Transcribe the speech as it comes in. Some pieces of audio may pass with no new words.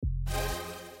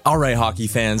All right, hockey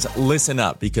fans, listen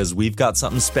up because we've got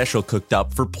something special cooked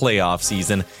up for playoff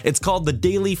season. It's called the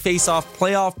Daily Face-Off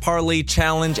Playoff Parlay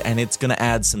Challenge, and it's going to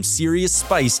add some serious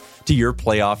spice to your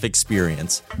playoff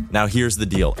experience. Now, here's the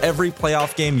deal. Every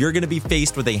playoff game, you're going to be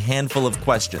faced with a handful of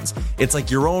questions. It's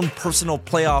like your own personal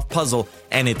playoff puzzle,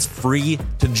 and it's free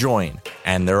to join.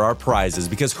 And there are prizes,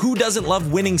 because who doesn't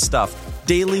love winning stuff?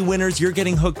 Daily winners, you're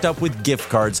getting hooked up with gift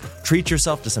cards. Treat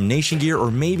yourself to some Nation gear or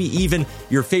maybe even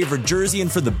your favorite jersey.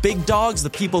 And for the big dogs, the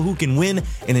people who can win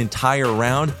an entire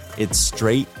round, it's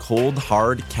straight, cold,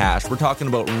 hard cash. We're talking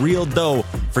about real dough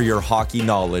for your hockey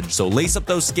knowledge. So lace up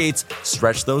those skates,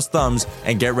 stretch those thumbs,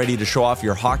 and get ready to show off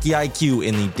your hockey IQ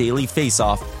in the Daily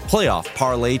Face-Off Playoff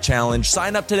Parlay Challenge.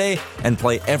 Sign up today and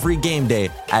play every game day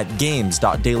at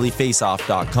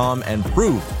games.dailyfaceoff.com and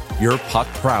prove your puck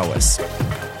prowess.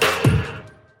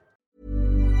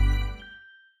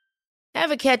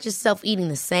 Ever catch yourself eating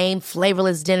the same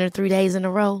flavorless dinner 3 days in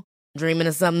a row? Dreaming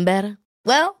of something better?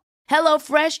 Well,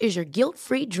 HelloFresh is your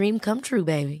guilt-free dream come true,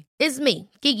 baby. It's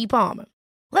me, Keke Palmer.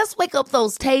 Let's wake up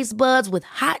those taste buds with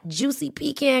hot, juicy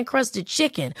pecan-crusted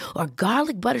chicken or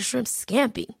garlic butter shrimp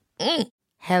scampi.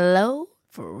 Hello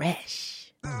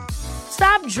Fresh.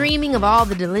 Stop dreaming of all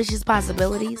the delicious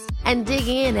possibilities and dig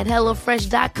in at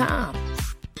HelloFresh.com.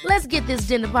 Let's get this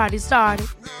dinner party started.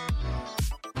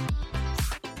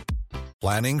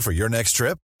 Planning for your next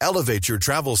trip? Elevate your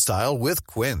travel style with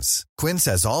Quince. Quince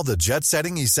has all the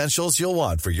jet-setting essentials you'll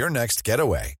want for your next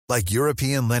getaway, like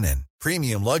European linen,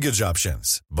 premium luggage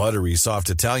options, buttery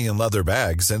soft Italian leather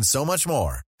bags, and so much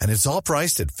more. And it's all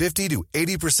priced at 50 to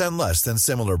 80% less than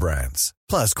similar brands.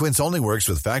 Plus, Quince only works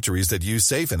with factories that use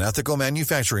safe and ethical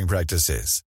manufacturing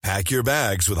practices. Pack your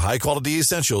bags with high-quality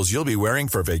essentials you'll be wearing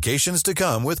for vacations to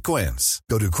come with Quince.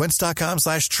 Go to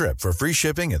quince.com/trip for free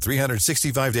shipping and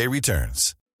 365-day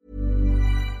returns.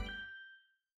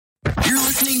 You're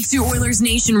listening to Oilers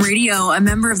Nation Radio, a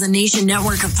member of the Nation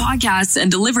Network of podcasts and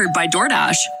delivered by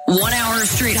DoorDash. 1 hour of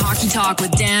straight hockey talk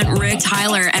with Dan, Rick,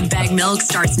 Tyler, and Bag Milk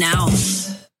starts now.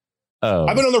 Oh,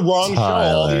 I've been on the wrong show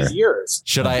all these years.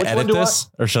 Should I edit this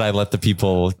or should I let the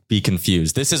people be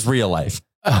confused? This is real life.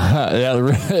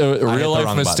 Real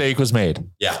life mistake was made.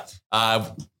 Yeah.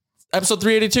 Episode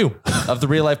 382 of the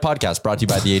Real Life Podcast, brought to you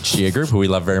by the HGA Group, who we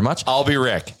love very much. I'll be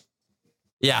Rick.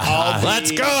 Yeah.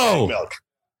 Let's go.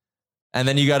 And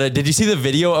then did you see the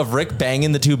video of Rick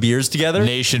banging the two beers together?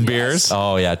 Nation beers.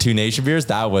 Oh yeah. 2 Nation beers.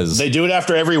 They do it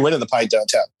after every win in the pint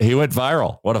downtown. He went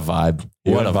viral. What a vibe.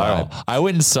 What a vibe. I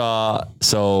went and saw,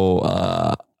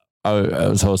 I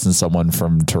was hosting someone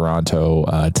from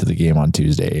Toronto to the game on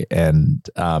Tuesday, and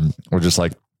we're just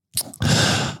like,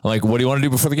 what do you want to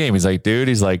do before the game? He's like,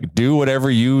 do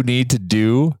whatever you need to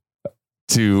do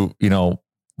to,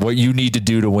 what you need to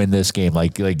do to win this game.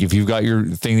 Like if you've got your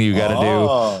thing that you got to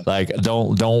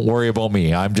do, don't worry about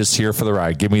me. I'm just here for the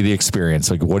ride. Give me the experience.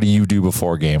 Like, what do you do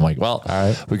before game? Like, well, all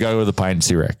right, we got to go to the pint and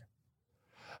see Rick.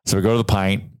 So we go to the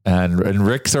pint, and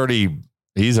Rick's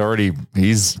he's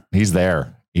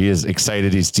there. He is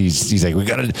excited. He's like, we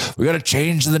gotta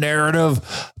change the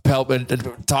narrative.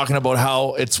 Talking about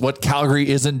how it's what Calgary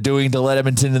isn't doing to let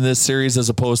Edmonton in this series, as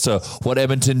opposed to what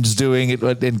Edmonton's doing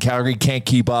and Calgary can't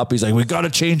keep up. He's like, we got to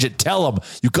change it. Tell him.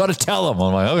 You got to tell him.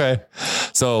 I'm like, okay.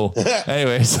 So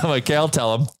anyway, so I'm like, okay, I'll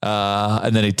tell him.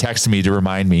 And then he texted me to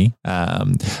remind me.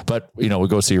 But we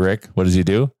go see Rick. What does he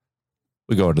do?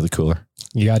 We go into the cooler.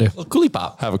 You got to coolie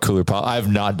pop. Have a cooler pop.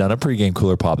 I've not done a pregame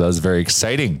cooler pop. That was very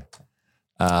exciting.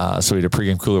 So we did a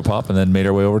pregame cooler pop and then made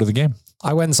our way over to the game.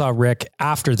 I went and saw Rick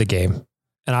after the game,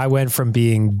 and I went from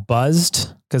being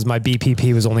buzzed because my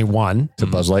BPP was only 1 to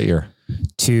Buzz Lightyear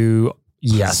to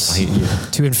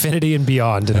infinity and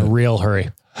beyond in a real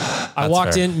hurry. I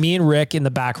walked in, me and Rick in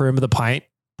the back room of the pint,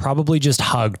 probably just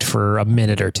hugged for a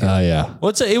minute or two. Yeah.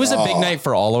 Well, it was a big night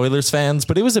for all Oilers fans,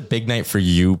 but it was a big night for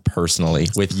you personally,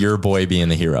 with your boy being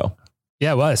the hero.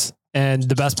 Yeah, it was. And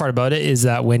the best part about it is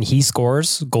that when he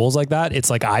scores goals like that,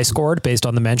 it's like I scored based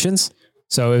on the mentions.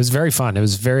 So it was very fun. It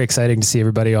was very exciting to see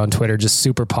everybody on Twitter just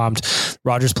super pumped.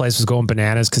 Rogers Place was going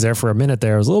bananas because there for a minute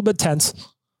there, it was a little bit tense. A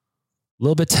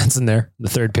little bit tense in there, the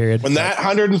third period. When that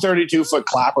 132-foot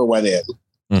clapper went in,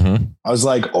 I was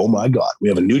like, oh my God, we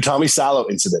have a new Tommy Salo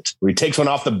incident where he takes one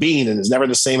off the bean and is never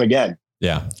the same again.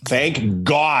 Yeah. Thank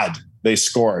God they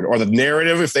scored. Or the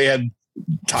narrative, if they had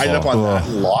tied it up on that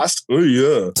and lost. Oh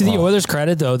yeah. To the Oilers'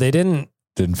 credit, though, they didn't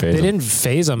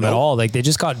phase them at all. Like, they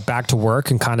just got back to work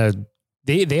and kind of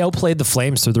they outplayed the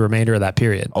Flames through the remainder of that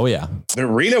period. Oh yeah. The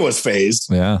arena was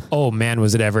phased. Yeah. Oh man,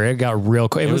 was it ever? It got real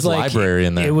quick. It was like library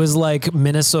in there. It was like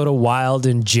Minnesota Wild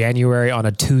in January on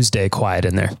a Tuesday quiet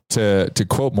in there. To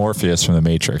quote Morpheus from The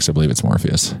Matrix, I believe it's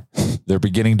Morpheus. They're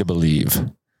beginning to believe.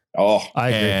 Oh, I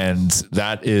agree. And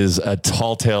that is a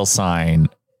tall tale sign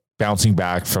bouncing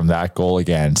back from that goal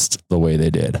against the way they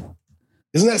did.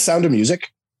 Isn't that Sound of Music?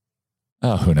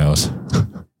 Oh, who knows?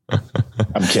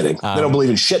 I'm kidding. They don't believe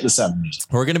in shit in the Sound of Music.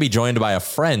 We're going to be joined by a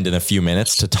friend in a few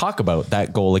minutes to talk about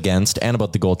that goal against and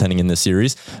about the goaltending in this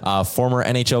series. Former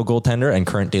NHL goaltender and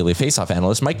current Daily Faceoff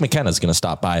analyst Mike McKenna is going to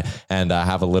stop by and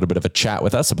have a little bit of a chat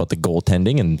with us about the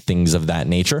goaltending and things of that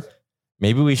nature.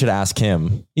 Maybe we should ask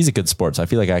him. He's a good sport, so I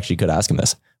feel like I actually could ask him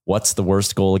this. What's the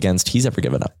worst goal against he's ever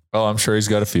given up? Oh, I'm sure he's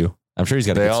got a few. I'm sure he's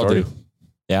got a good story. Do.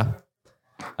 Yeah.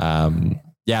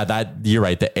 Yeah, that you're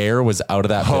right. The air was out of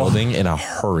that building in a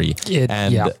hurry.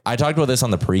 I talked about this on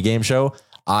the pregame show.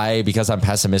 Because I'm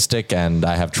pessimistic and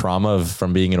I have trauma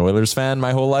from being an Oilers fan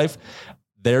my whole life.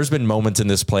 There's been moments in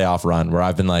this playoff run where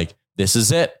I've been like, this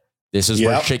is it. This is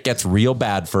where shit gets real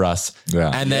bad for us.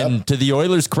 Yeah. And then to the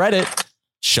Oilers' credit,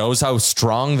 shows how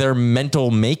strong their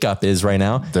mental makeup is right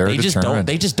now. They just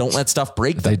don't let stuff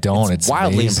break them. They don't. It's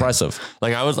wildly amazing. Impressive.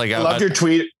 Like I loved your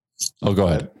tweet. Oh, go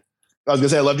ahead. I was gonna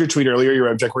say, I loved your tweet earlier, your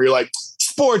object, where you're like,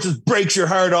 sports just breaks your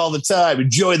heart all the time.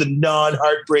 Enjoy the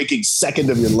non-heartbreaking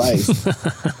second of your life.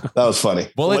 That was funny.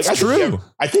 Well, it's true.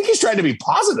 I think he's trying to be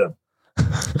positive.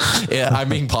 Yeah, I'm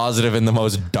being positive in the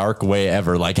most dark way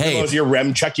ever. Like, hey, your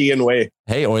Remcheckian way.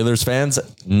 Hey, Oilers fans,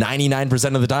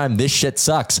 99% of the time, this shit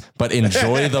sucks, but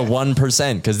enjoy the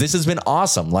 1% because this has been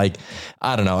awesome. Like,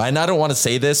 I don't know. And I don't want to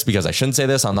say this because I shouldn't say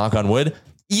this. I'll knock on wood.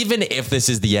 Even if this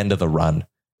is the end of the run,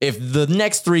 if the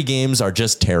next 3 games are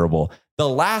just terrible, the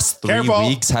last 3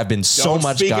 weeks have been so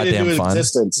much goddamn fun.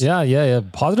 Existence. Yeah.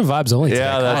 Positive vibes only.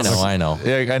 Yeah, I know.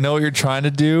 Yeah, I know what you're trying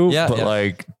to do, but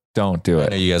like, don't do it. I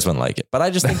know you guys wouldn't like it, but I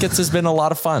just think it's just been a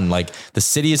lot of fun. Like the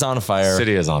city is on fire.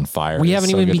 City is on fire. We haven't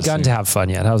even begun to have fun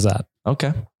yet. How's that?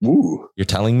 Okay. Ooh. You're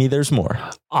telling me there's more.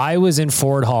 I was in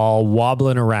Ford Hall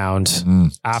wobbling around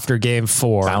after game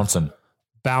 4.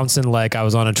 Bouncing like I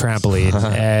was on a trampoline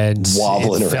and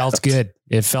it felt good.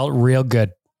 It felt real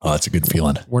good. Oh, that's a good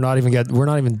feeling. We're not even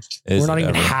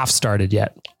half started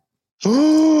yet.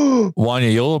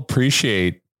 Wanya, you'll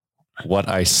appreciate what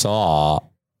I saw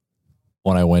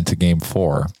when I went to game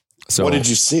 4. So what did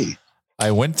you see?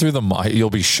 I went through you'll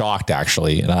be shocked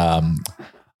actually. I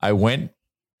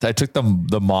took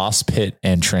the Moss Pit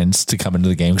entrance to come into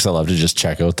the game because I love to just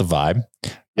check out the vibe.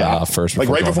 Yeah. First, like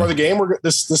right before the game,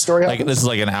 this story happens? Like this is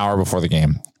like an hour before the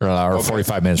game, or an hour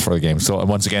 45 minutes before the game. So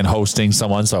once again, hosting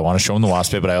someone, so I want to show them the Moss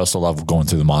Pit, but I also love going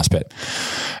through the Moss Pit.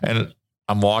 And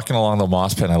I'm walking along the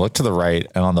Moss Pit, and I look to the right,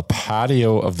 and on the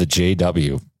patio of the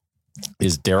JW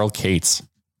is Daryl Cates.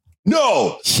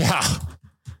 No. Yeah.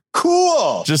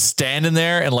 Cool. Just standing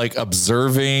there and like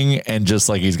observing and just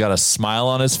like he's got a smile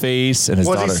on his face and his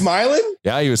daughter. Was he smiling?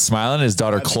 Yeah, he was smiling. His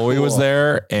daughter Chloe was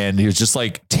there and he was just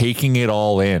like taking it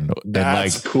all in.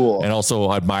 That's and like cool. And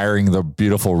also admiring the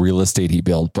beautiful real estate he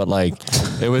built. But like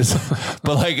it was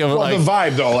but like the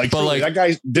vibe though, like, but like that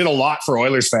guy did a lot for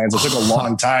Oilers fans. It took a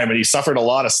long time and he suffered a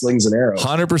lot of slings and arrows.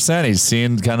 100%. He's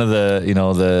seen kind of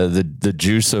the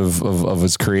juice of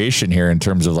his creation here in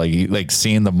terms of like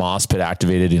seeing the Moss Pit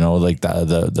activated, like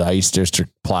the Ice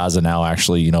District Plaza now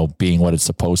actually, being what it's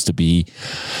supposed to be.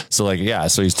 So like, yeah,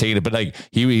 so he's taking it, but like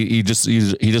he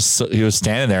was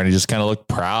standing there and he just kind of looked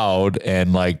proud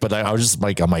and like, but I was just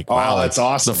like, I'm like, wow, that's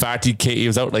awesome. The fact he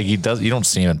was out, like you don't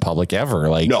see him in public ever.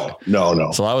 Like, no.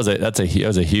 So that was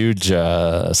a huge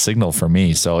signal for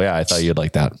me. So yeah, I thought you'd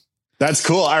like that. That's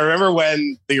cool. I remember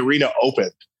when the arena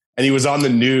opened and he was on the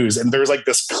news and there's like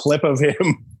this clip of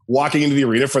him walking into the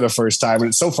arena for the first time. And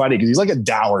it's so funny because he's like a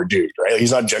dour dude, right?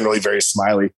 He's not generally very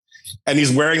smiley. And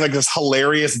he's wearing like this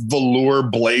hilarious velour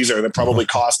blazer that probably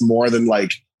cost more than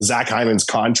like Zach Hyman's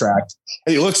contract.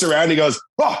 And he looks around and he goes,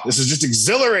 oh, this is just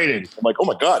exhilarating. I'm like, oh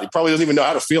my God, he probably doesn't even know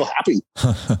how to feel happy.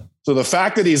 So the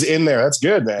fact that he's in there, that's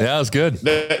good, man. Yeah, it's good.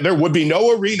 There would be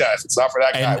no arena if it's not for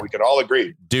that guy. We can all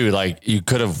agree. Dude, like you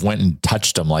could have went and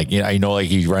touched him. Like, I know like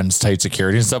he runs tight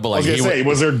security and stuff, but like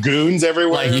was there goons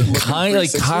everywhere? Like you would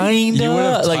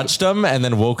have touched him and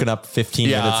then woken up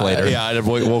 15 minutes later. Yeah, I'd have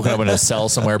woken up in a cell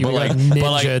somewhere. But like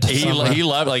he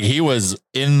left, like he was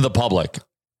in the public.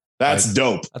 That's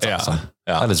dope. That's awesome.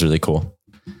 Yeah. That is really cool.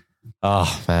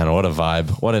 Oh man, what a vibe.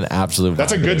 What an absolute vibe.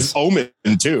 That's a good omen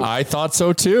too. I thought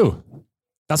so too.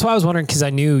 That's why I was wondering, because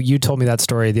I knew you told me that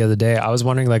story the other day. I was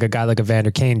wondering, like a guy like Evander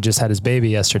Kane just had his baby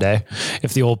yesterday,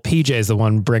 if the old PJ is the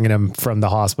one bringing him from the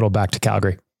hospital back to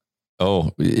Calgary.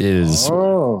 Oh, it is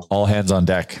all hands on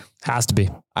deck. Has to be.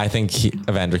 I think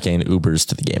Evander Kane Ubers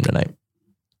to the game tonight.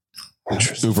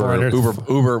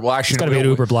 Uber. Well, actually, it's got to be an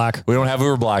Uber Black. We don't have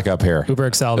Uber Black up here.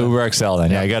 Uber XL. Uber XL. Then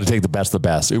yeah, you got to take the best of the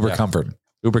best. Uber Comfort.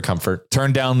 Uber Comfort.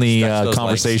 Turn down the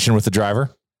conversation with the driver.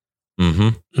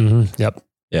 Yep.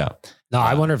 Yeah. No,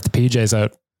 I wonder if the PJ's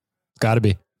out. Got to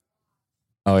be.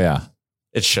 Oh yeah.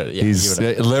 It should. Yeah,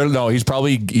 He's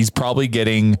probably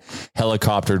getting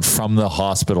helicoptered from the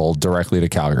hospital directly to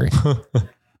Calgary.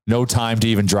 No time to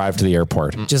even drive to the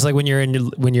airport. Just like when you're a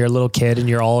little kid and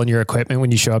you're all in your equipment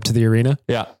when you show up to the arena.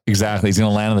 Yeah, exactly. He's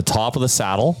going to land on the top of the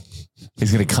saddle.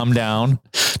 He's going to come down,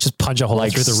 just punch a hole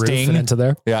through the roof and into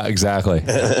there. Yeah, exactly.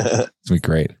 It's going to be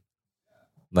great.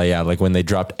 Yeah, like when they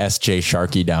dropped SJ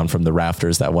Sharkey down from the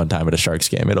rafters that one time at a Sharks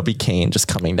game, it'll be Kane just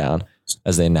coming down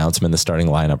as they announce him in the starting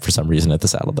lineup for some reason at the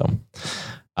Saddle Dome.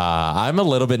 I'm a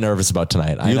little bit nervous about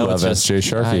tonight. I know love SJ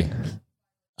Sharkey.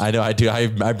 I know I do.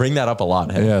 I bring that up a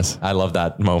lot. Yes. I love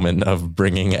that moment of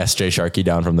bringing SJ Sharkey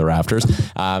down from the rafters.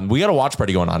 We got a watch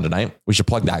party going on tonight. We should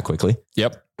plug that quickly.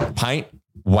 Yep. Pint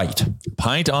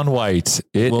on White.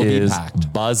 It will is be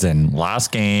packed. Buzzing.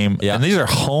 Last game. Yeah. And these are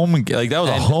home. Like that was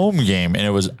a home game and it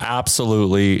was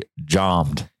absolutely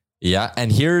jammed. Yeah.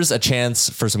 And here's a chance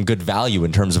for some good value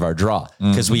in terms of our draw.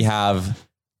 Because we have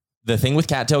the thing with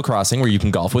Cattail Crossing where you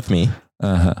can golf with me.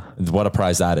 What a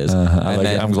prize that is.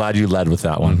 I'm glad you led with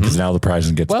that one because now the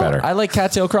pricing gets better. I like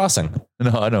Cattail Crossing. No,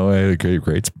 I know.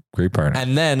 Great partner.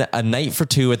 And then a night for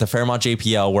two at the Fairmont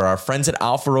JPL where our friends at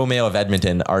Alfa Romeo of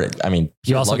Edmonton are,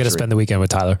 you also get to spend the weekend with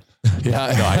Tyler.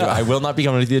 Yeah, no, I will not be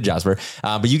coming with you to Jasper.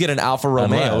 But you get an Alfa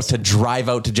Romeo to drive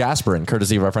out to Jasper and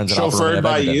courtesy of our friends at Alfa Romeo. Chauffeured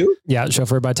by you? Yeah,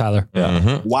 chauffeured by Tyler.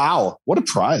 Yeah. Wow. What a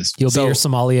prize. You'll be your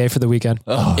sommelier for the weekend.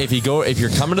 If you're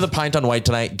coming to the Pint on White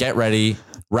tonight, get ready.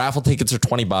 Raffle tickets are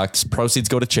 $20. Proceeds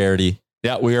go to charity.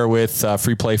 Yeah, we are with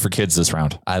free play for kids this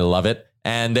round. I love it.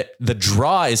 And the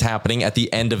draw is happening at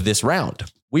the end of this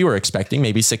round. We were expecting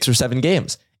maybe 6 or 7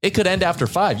 games. It could end after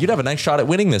 5. You'd have a nice shot at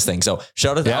winning this thing. So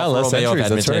shout out to Alfa Romeo of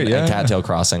Edmonton and Cattail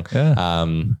Crossing.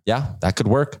 Yeah. That could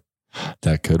work.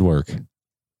 That could work.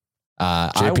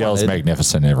 JPL is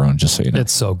magnificent, everyone, just so you know.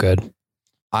 It's so good.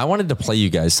 I wanted to play you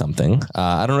guys something.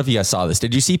 I don't know if you guys saw this.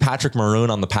 Did you see Patrick Maroon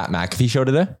on the Pat McAfee show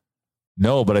today?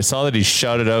 No, but I saw that he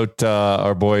shouted out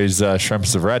our boys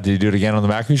Shrimps of Red. Did he do it again on the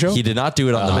McAfee show? He did not do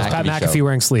it on the McAfee show. Was Pat McAfee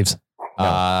wearing sleeves?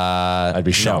 I'd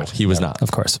be shocked. No, he was not.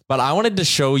 Of course. But I wanted to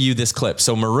show you this clip.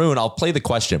 So Maroon, I'll play the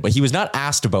question, but he was not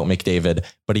asked about McDavid,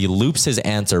 but he loops his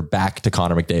answer back to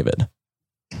Connor McDavid.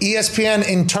 ESPN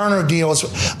and Turner deals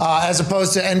as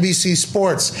opposed to NBC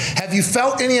Sports. Have you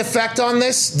felt any effect on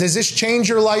this? Does this change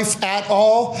your life at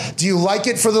all? Do you like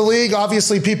it for the league?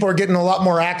 Obviously, people are getting a lot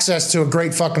more access to a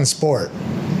great fucking sport.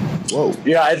 Whoa.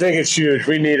 Yeah, I think it's huge.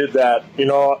 We needed that.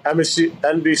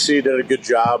 NBC did a good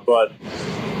job, but,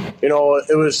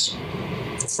 it was,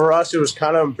 for us, it was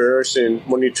kind of embarrassing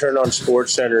when you turn on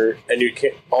SportsCenter and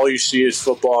all you see is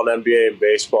football and NBA and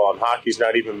baseball, and hockey's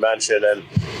not even mentioned. And,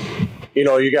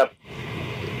 you got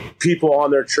people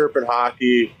on there chirping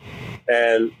hockey,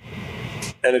 and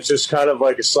it's just kind of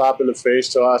like a slap in the face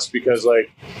to us because,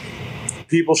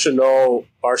 people should know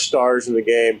our stars in the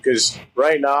game because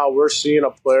right now we're seeing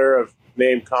a player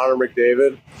named Connor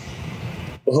McDavid.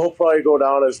 He'll probably go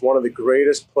down as one of the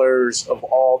greatest players of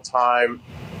all time.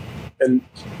 And,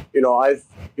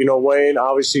 Wayne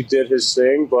obviously did his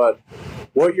thing, but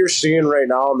what you're seeing right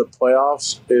now in the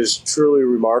playoffs is truly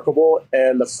remarkable.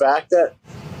 And the fact that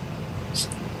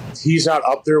he's not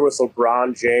up there with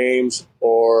LeBron James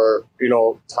or,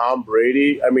 Tom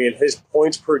Brady. I mean, his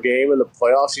points per game in the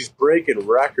playoffs, he's breaking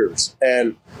records.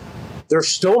 And they're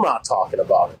still not talking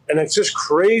about it. And it's just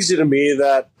crazy to me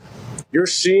that you're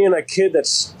seeing a kid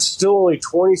that's still only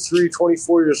 23,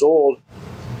 24 years old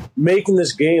making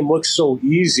this game look so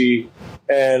easy.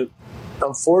 And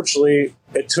unfortunately,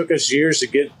 it took us years to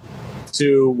get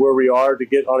to where we are, to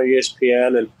get on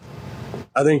ESPN. And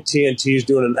I think TNT is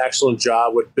doing an excellent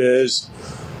job with Biz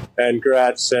and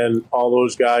Gretz and all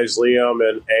those guys, Liam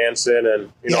and Anson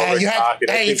and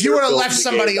if you would have left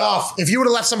somebody off,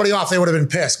 they would have been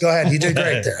pissed. Go ahead, you did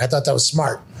great there. I thought that was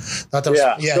smart.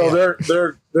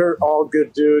 They're all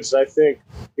good dudes. I think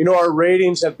our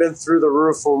ratings have been through the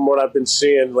roof from what I've been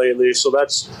seeing lately. So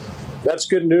that's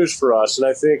good news for us. And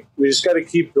I think we just got to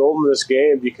keep building this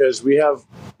game because we have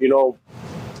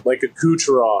like a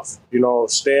Kucherov,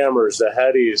 Stammers, the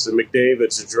Headies, the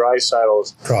McDavids, the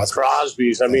Dreisaitl's,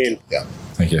 Crosby's. I mean,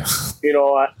 thank you.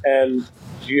 And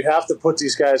you have to put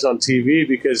these guys on TV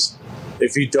because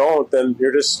if you don't, then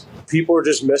people are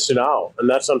just missing out, and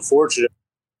that's unfortunate.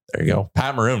 There you go.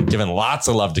 Pat Maroon giving lots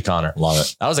of love to Connor. Love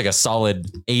it. That was like a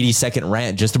solid 80-second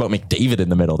rant just about McDavid in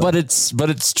the middle. But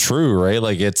it's true, right?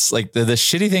 Like it's like the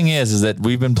shitty thing is that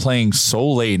we've been playing so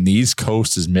late and the East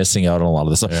Coast is missing out on a lot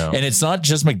of this stuff. Yeah. And it's not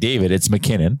just McDavid, it's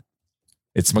McKinnon.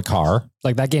 It's Makar.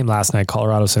 Like that game last night,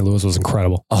 Colorado St. Louis was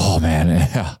incredible. Oh man,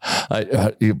 yeah.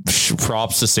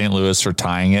 Props to St. Louis for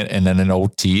tying it, and then in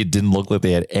OT, it didn't look like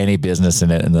they had any business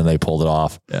in it, and then they pulled it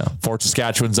off. Yeah. Fort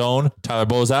Saskatchewan's own Tyler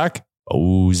Bozak.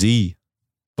 Bozy.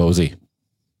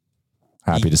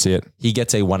 Happy to see it. He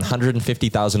gets a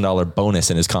 $150,000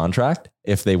 bonus in his contract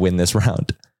if they win this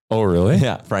round. Oh, really?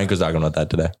 Yeah. Frank was talking about that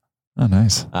today. Oh,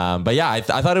 nice. But yeah, I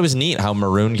thought it was neat how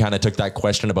Maroon kind of took that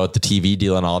question about the TV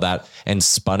deal and all that and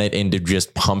spun it into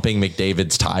just pumping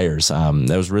McDavid's tires.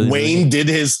 That was really Wayne did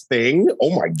his thing. Oh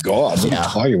my God. What are you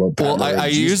talking about? Well, I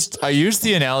used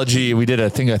the analogy we did. I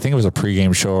think it was a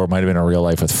pregame show, or it might've been a real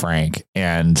life with Frank,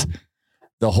 and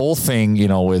the whole thing,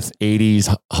 with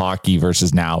 80s hockey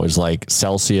versus now is like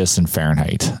Celsius and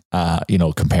Fahrenheit,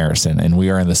 comparison. And we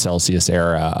are in the Celsius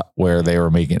era where they were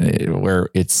making it, where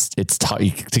it's tough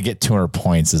to get 200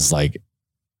 points is like,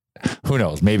 who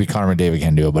knows? Maybe Connor McDavid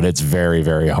can do it, but it's very,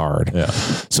 very hard. Yeah.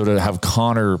 So to have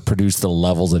Connor produce the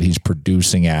levels that he's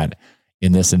producing at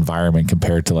in this environment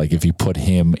compared to like if you put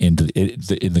him into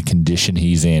in the condition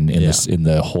he's in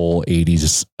the whole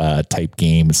 80s type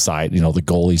game side, the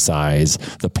goalie size,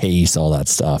 the pace, all that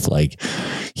stuff, like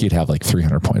he'd have like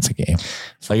 300 points a game.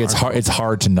 Like it's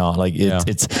hard to not like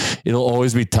it'll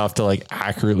always be tough to like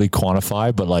accurately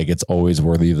quantify, but like it's always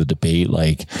worthy of the debate.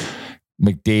 Like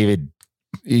McDavid,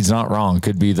 he's not wrong,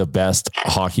 could be the best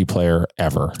hockey player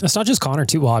ever. It's not just Connor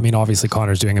too. Well, I mean, obviously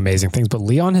Connor's doing amazing things, but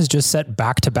Leon has just set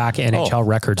back-to-back NHL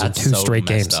records in 2 straight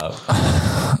games.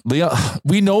 Leon,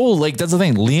 we know, like, that's the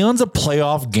thing. Leon's a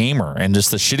playoff gamer, and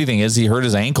just the shitty thing is he hurt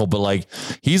his ankle, but like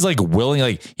he's like willing,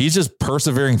 like he's just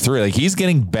persevering through it. Like he's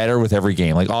getting better with every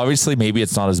game. Like obviously maybe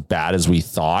it's not as bad as we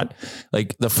thought.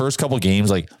 Like the first couple of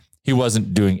games, like he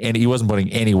wasn't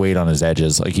putting any weight on his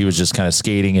edges. Like he was just kind of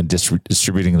skating and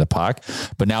distributing the puck,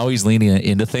 but now he's leaning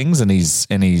into things and he's,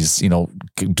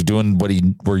 doing what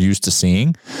we're used to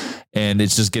seeing. And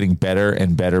it's just getting better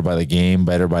and better by the game,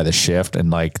 better by the shift. And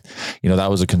like,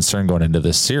 that was a concern going into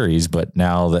this series, but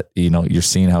now that, you're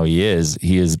seeing how he is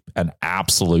an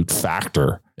absolute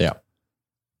factor. Yeah.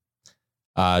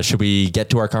 Should we get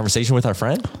to our conversation with our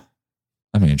friend?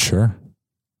 I mean, sure.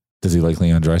 Does he like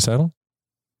Leon Draisaitl?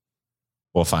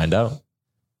 We'll find out.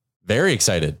 Very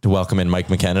excited to welcome in Mike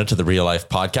McKenna to the Real Life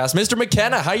Podcast. Mr.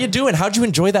 McKenna, how you doing? How'd you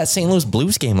enjoy that St. Louis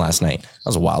Blues game last night? That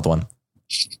was a wild one.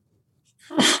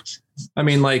 I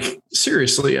mean, like,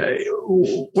 seriously,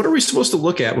 what are we supposed to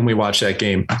look at when we watch that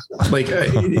game? Like,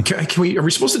 are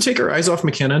we supposed to take our eyes off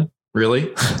McKinnon?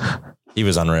 Really? He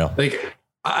was unreal. Like,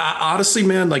 honestly,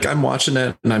 man, like I'm watching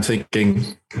that and I'm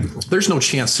thinking there's no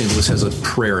chance St. Louis has a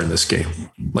prayer in this game.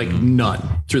 Like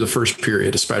none through the first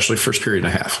period, especially first period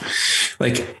and a half.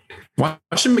 Like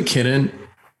watching McKinnon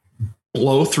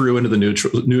blow through into the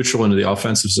neutral into the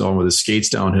offensive zone with his skates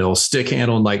downhill, stick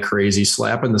handling like crazy,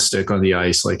 slapping the stick on the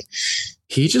ice. Like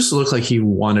he just looked like he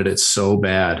wanted it so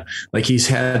bad. Like he's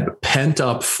had pent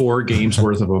up 4 games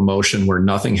worth of emotion where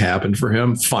nothing happened for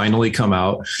him finally come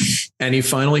out. And he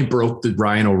finally broke the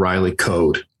Ryan O'Reilly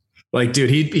code. Like,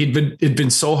 dude, it'd been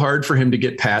so hard for him to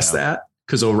get past that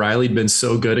because O'Reilly'd been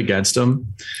so good against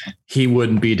him. He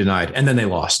wouldn't be denied. And then they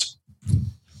lost.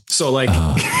 So like,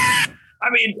 I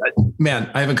mean, man,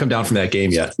 I haven't come down from that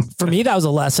game yet. For me, that was a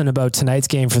lesson about tonight's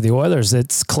game for the Oilers.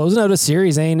 It's closing out a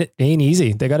series ain't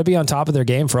easy. They got to be on top of their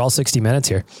game for all 60 minutes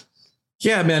here.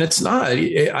 Yeah, man, it's not.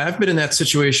 I've been in that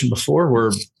situation before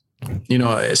where,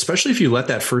 especially if you let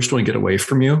that first one get away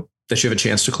from you, that you have a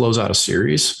chance to close out a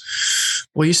series.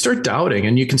 Well, you start doubting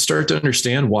and you can start to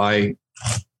understand why,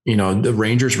 the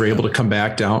Rangers were able to come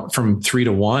back down from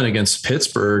 3-1 against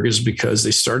Pittsburgh is because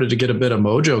they started to get a bit of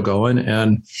mojo going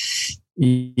and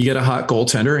you get a hot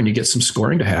goaltender and you get some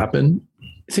scoring to happen.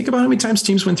 Think about how many times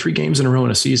teams win 3 games in a row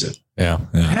in a season. Yeah.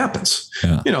 It happens.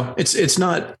 Yeah. It's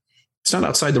not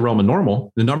outside the realm of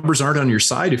normal. The numbers aren't on your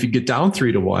side if you get down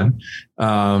 3-1.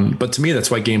 But to me, that's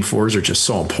why game 4s are just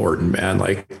so important, man.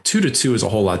 Like 2-2 is a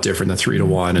whole lot different than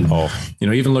 3-1.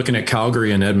 And, even looking at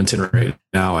Calgary and Edmonton right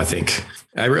now, I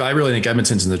really think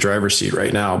Edmonton's in the driver's seat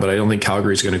right now, but I don't think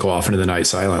Calgary's going to go off into the night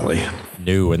silently.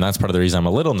 No. And that's part of the reason I'm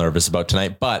a little nervous about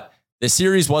tonight, but this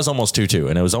series was almost 2-2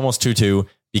 and it was almost 2-2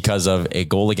 because of a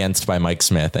goal against by Mike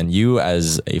Smith. And you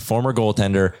as a former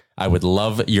goaltender, I would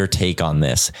love your take on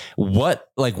this. What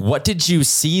did you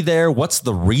see there? What's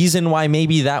the reason why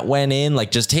maybe that went in? Like,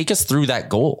 just take us through that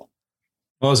goal.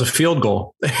 Well, it was a field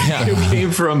goal. Yeah. It came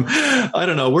from, I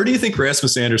don't know. Where do you think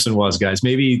Rasmus Andersson was, guys?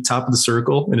 Maybe top of the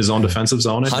circle in his own defensive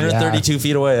zone. 132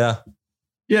 feet away. Yeah.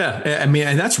 Yeah. I mean,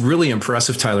 and that's really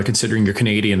impressive, Tyler, considering you're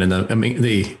Canadian and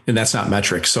and that's not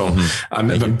metric. So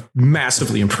I'm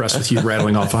massively impressed with you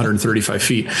rattling off 135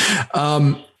 feet.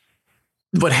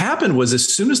 what happened was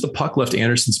as soon as the puck left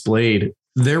Anderson's blade,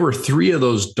 there were 3 of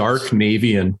those dark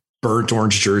navy and burnt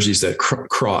orange jerseys that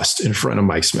crossed in front of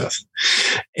Mike Smith,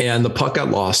 and the puck got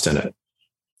lost in it.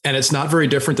 And it's not very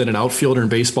different than an outfielder in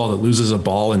baseball that loses a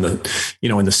ball in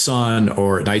the sun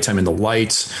or at nighttime in the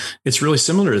lights. It's really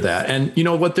similar to that. And you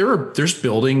know what? There's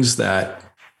buildings that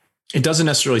it doesn't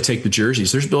necessarily take the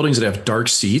jerseys. There's buildings that have dark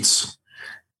seats.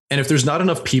 And if there's not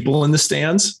enough people in the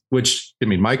stands, which I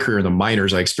mean, my career in the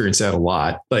minors, I experienced that a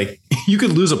lot. Like you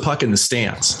could lose a puck in the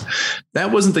stands.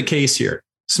 That wasn't the case here.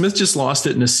 Smith just lost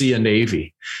it in a sea of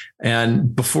navy.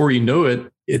 And before you know it,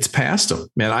 it's past him,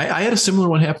 man. I had a similar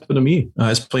one happen to me. I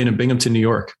was playing in Binghamton, New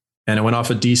York, and it went off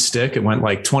a D stick. It went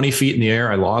like 20 feet in the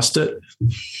air. I lost it.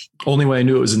 Only way I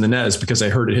knew it was in the net is because I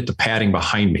heard it hit the padding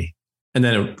behind me. And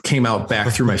then it came out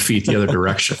back through my feet the other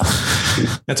direction.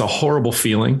 That's a horrible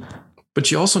feeling,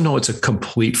 but you also know it's a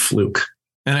complete fluke.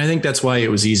 And I think that's why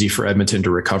it was easy for Edmonton to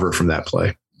recover from that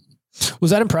play.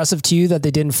 Was that impressive to you that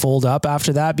they didn't fold up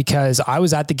after that? Because I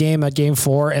was at the game at game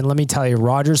 4, and let me tell you,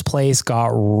 Rogers Place got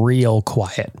real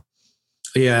quiet.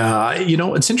 Yeah. You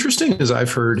know, it's interesting as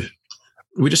I've heard,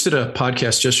 we just did a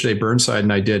podcast yesterday, Burnside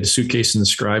and I did Suitcase and the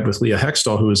Scribe with Leah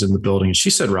Hextall, who was in the building. And she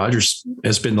said Rogers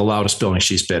has been the loudest building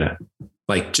she's been in,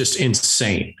 like just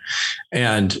insane.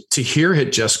 And to hear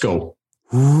it just go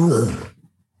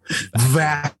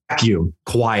vacuum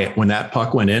quiet when that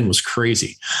puck went in was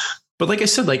crazy. But like I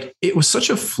said, like it was such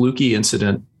a fluky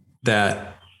incident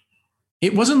that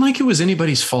it wasn't like it was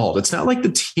anybody's fault. It's not like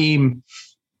the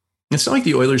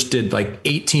Oilers did like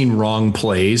 18 wrong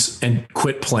plays and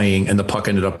quit playing and the puck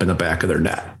ended up in the back of their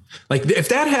net. Like if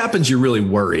that happens, you really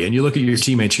worry and you look at your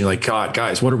teammates and you're like, God,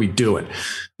 guys, what are we doing?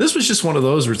 This was just one of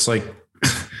those where it's like,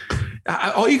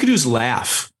 all you could do is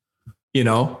laugh, you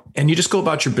know, and you just go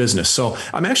about your business. So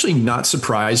I'm actually not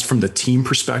surprised from the team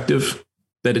perspective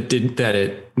that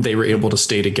they were able to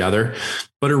stay together,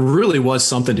 but it really was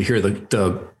something to hear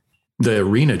the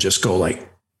arena just go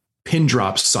like pin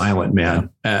drop silent, man.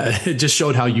 It just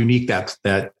showed how unique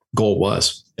that goal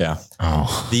was. Yeah.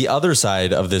 Oh. The other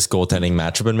side of this goaltending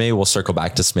matchup, and maybe we'll circle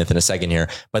back to Smith in a second here,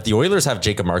 but the Oilers have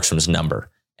Jacob Markstrom's number,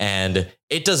 and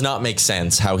it does not make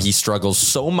sense how he struggles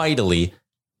so mightily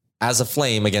as a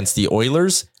Flame against the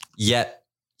Oilers, yet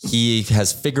he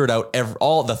has figured out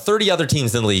all the 30 other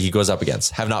teams in the league he goes up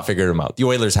against have not figured him out. The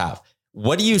Oilers have.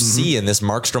 What do you see in this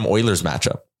Markstrom Oilers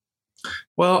matchup?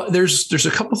 Well, there's a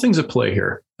couple things at play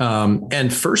here.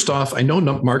 And first off, I know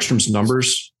Markstrom's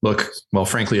numbers look, well,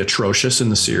 frankly, atrocious in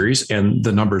the series, and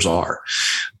the numbers are.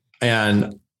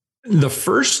 And the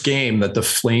first game that the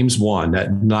Flames won, that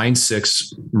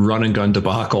 9-6 run and gun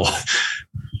debacle,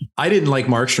 I didn't like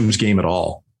Markstrom's game at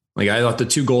all. Like I thought the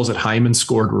 2 goals that Hyman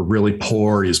scored were really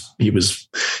poor. He was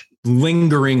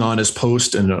lingering on his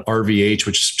post and an RVH,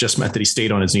 which just meant that he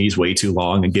stayed on his knees way too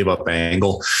long and gave up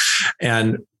angle.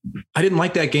 And I didn't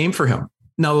like that game for him.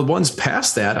 Now, the ones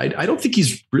past that, I don't think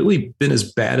he's really been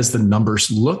as bad as the numbers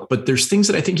look, but there's things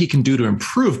that I think he can do to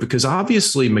improve, because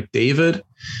obviously McDavid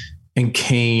and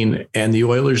Kane and the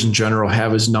Oilers in general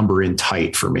have his number in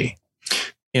tight for me.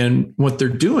 And what they're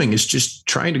doing is just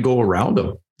trying to go around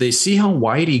him. They see how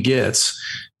wide he gets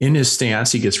in his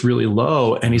stance. He gets really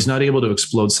low and he's not able to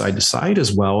explode side to side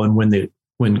as well. And when the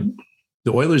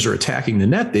Oilers are attacking the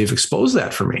net, they've exposed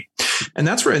that for me. And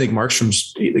that's where I think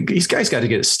these guys got to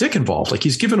get a stick involved. Like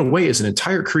he's given away as an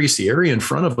entire crease, the area in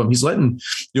front of him. He's letting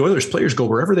the Oilers players go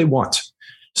wherever they want.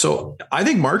 So I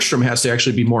think Markstrom has to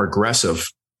actually be more aggressive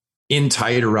in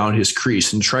tight around his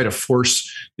crease and try to force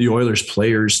the Oilers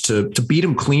players to beat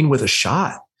him clean with a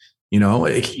shot. You know,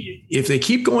 if they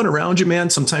keep going around you, man,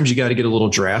 sometimes you got to get a little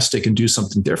drastic and do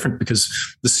something different, because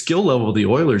the skill level of the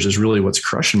Oilers is really what's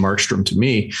crushing Markstrom to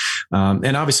me.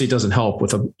 And obviously it doesn't help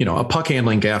with a puck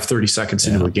handling gaff 30 seconds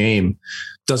into a game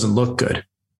doesn't look good.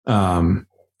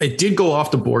 It did go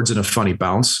off the boards in a funny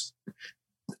bounce.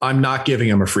 I'm not giving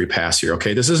him a free pass here.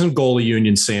 Okay. This isn't goalie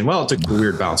union saying, well, it's a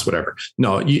weird bounce, whatever.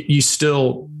 No,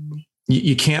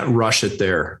 you can't rush it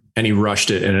there. And he rushed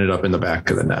it and ended up in the back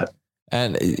of the net.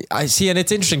 And I see, and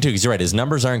it's interesting too, because you're right, his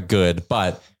numbers aren't good,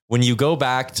 but when you go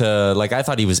back to, like, I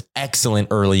thought he was excellent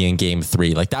early in game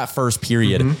 3, like that first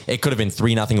period, it could have been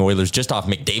 3-0 Oilers just off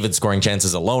McDavid scoring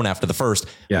chances alone after the first.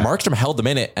 Yeah. Markstrom held them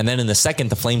in it. And then in the second,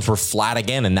 the Flames were flat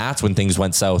again. And that's when things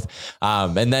went south.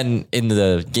 And then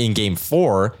in game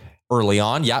 4 early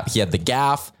on, he had the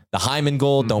gaff. The Hyman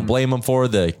goal, don't blame him for.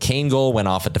 The Kane goal went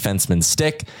off a defenseman's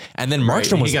stick. And then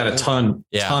Markstrom he got a ton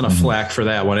of flack for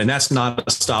that one. And that's not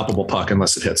a stoppable puck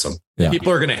unless it hits him. Yeah.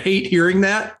 People are going to hate hearing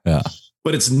that,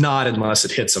 but it's not unless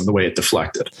it hits him the way it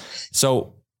deflected.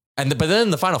 So But then in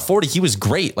the final 40, he was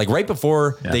great. Like right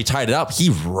before they tied it up, he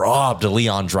robbed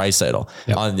Leon Draisaitl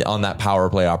on that power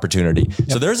play opportunity.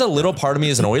 So there's a little part of me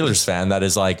as an Oilers fan that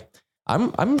is like,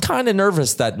 I'm kind of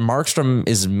nervous that Markstrom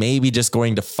is maybe just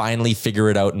going to finally figure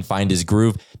it out and find his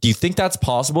groove. Do you think that's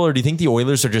possible? Or do you think the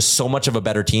Oilers are just so much of a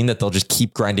better team that they'll just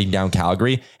keep grinding down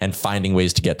Calgary and finding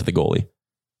ways to get to the goalie?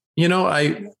 You know,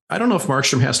 I don't know if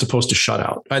Markstrom has to post a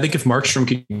shutout. I think if Markstrom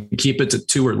can keep it to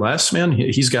 2 or less, man,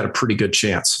 he's got a pretty good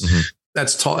chance. Mm-hmm.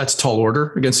 That's tall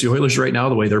order against the Oilers right now,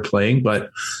 the way they're playing. But I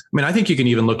mean, I think you can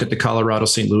even look at the Colorado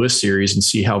St. Louis series and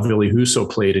see how Ville Husso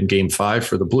played in Game 5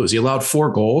 for the Blues. He allowed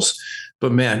 4 goals,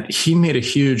 but man, he made a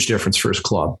huge difference for his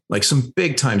club. Like some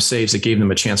big time saves that gave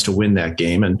them a chance to win that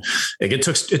game. And it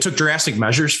took drastic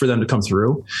measures for them to come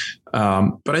through.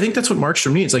 But I think that's what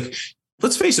Markstrom needs. Like,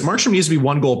 let's face it, Markstrom needs to be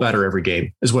 1 goal better every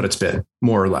game is what it's been,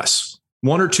 more or less.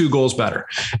 1 or 2 goals better.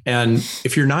 And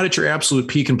if you're not at your absolute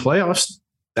peak in playoffs,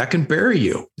 that can bury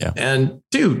you. Yeah. And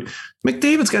dude,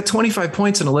 McDavid's got 25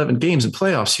 points in 11 games in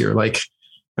playoffs here. Like,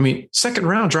 I mean, second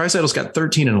round, Draisaitl's got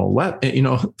 13 and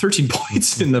 11, 13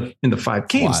 points in the 5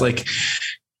 games. Wow. Like,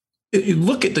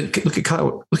 look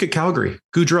at Calgary,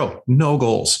 Gaudreau, no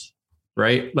goals,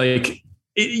 right? Like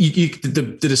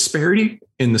the disparity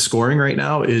in the scoring right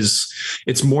now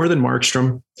it's more than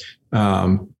Markstrom.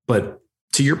 But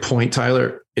to your point,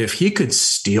 Tyler, if he could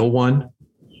steal one,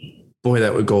 boy,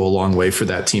 that would go a long way for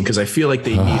that team. Cause I feel like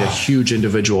they need a huge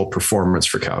individual performance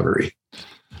for Calgary.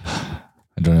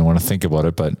 I don't even want to think about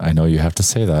it, but I know you have to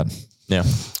say that. Yeah.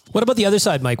 What about the other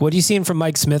side, Mike? What are you seeing from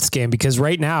Mike Smith's game? Because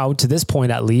right now, to this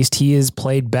point at least, he has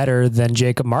played better than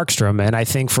Jacob Markstrom. And I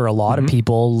think for a lot of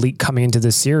people coming into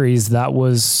this series, that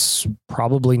was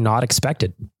probably not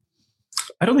expected.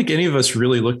 I don't think any of us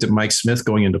really looked at Mike Smith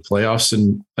going into playoffs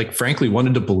and, like, frankly,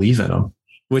 wanted to believe in him,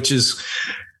 which is,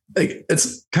 like,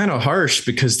 it's kind of harsh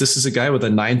because this is a guy with a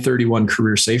 .931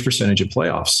 career save percentage in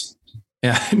playoffs.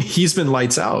 And he's been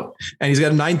lights out, and he's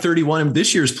got a .931 in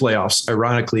this year's playoffs,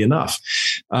 ironically enough.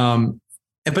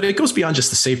 But it goes beyond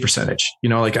just the save percentage.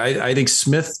 Like I think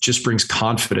Smith just brings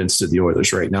confidence to the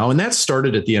Oilers right now. And that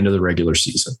started at the end of the regular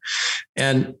season.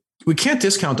 And we can't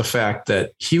discount the fact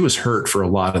that he was hurt for a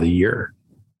lot of the year.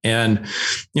 And,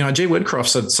 Jay Woodcroft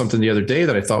said something the other day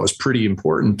that I thought was pretty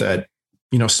important, that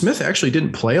Smith actually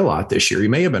didn't play a lot this year. He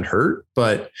may have been hurt,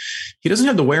 but he doesn't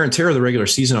have the wear and tear of the regular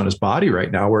season on his body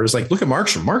right now. Whereas, like, look at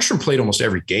Markstrom. Markstrom played almost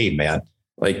every game, man.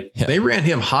 Like, they ran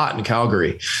him hot in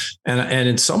Calgary. And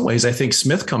in some ways, I think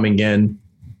Smith coming in,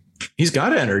 he's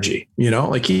got energy,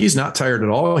 like he's not tired at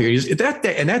all here.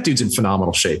 That dude's in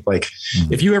phenomenal shape. Like,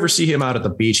 if you ever see him out at the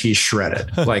beach, he's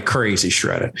shredded, like crazy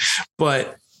shredded.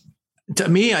 But to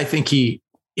me, I think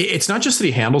it's not just that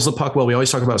he handles the puck well. We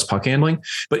always talk about his puck handling,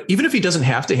 but even if he doesn't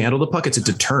have to handle the puck, it's a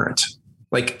deterrent.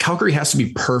 Like, Calgary has to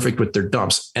be perfect with their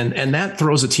dumps. And that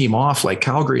throws a team off like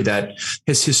Calgary that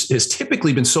has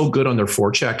typically been so good on their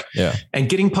forecheck. Yeah. And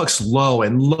getting pucks low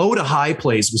to high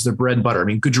plays was their bread and butter. I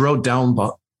mean, Gaudreau down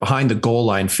behind the goal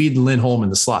line, feeding Lindholm in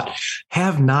the slot.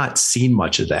 Have not seen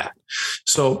much of that.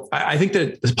 So I think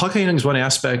that the puck handling is one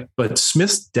aspect, but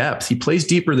Smith's depth, he plays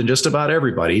deeper than just about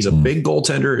everybody. He's a big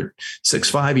goaltender at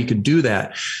 6'5". He can do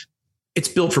that. It's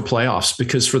built for playoffs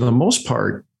because for the most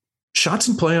part, shots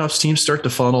in playoffs, teams start to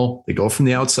funnel. They go from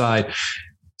the outside.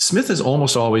 Smith is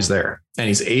almost always there, and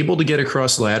he's able to get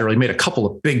across laterally. He made a couple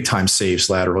of big time saves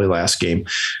laterally last game.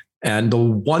 And the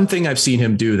one thing I've seen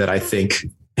him do that I think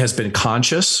has been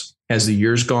conscious as the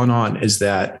years gone on is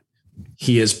that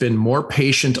he has been more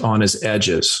patient on his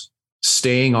edges,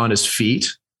 staying on his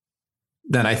feet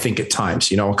than I think at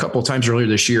times. A couple of times earlier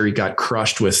this year, he got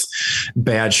crushed with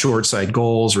bad short side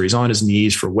goals, or he's on his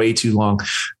knees for way too long.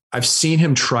 I've seen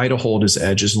him try to hold his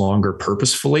edges longer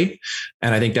purposefully,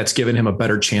 and I think that's given him a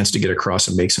better chance to get across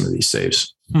and make some of these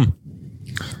saves.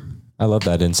 I love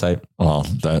that insight. Well,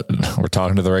 we're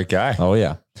talking to the right guy. Oh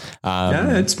yeah.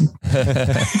 It's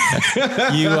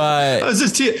I was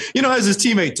his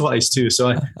teammate twice too.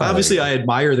 So obviously I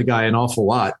admire the guy an awful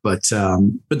lot, but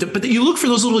you look for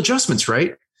those little adjustments,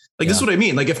 right? Like, this is what I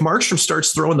mean. Like, if Markstrom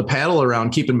starts throwing the paddle around,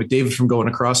 keeping McDavid from going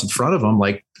across in front of him,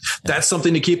 like, that's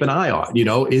something to keep an eye on.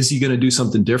 Is he going to do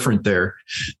something different there?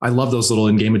 I love those little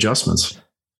in-game adjustments.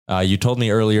 You told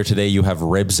me earlier today you have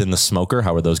ribs in the smoker.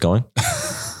 How are those going?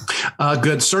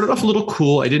 Good. Started off a little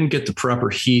cool. I didn't get the prep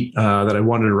or heat that I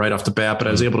wanted right off the bat, but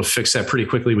I was able to fix that pretty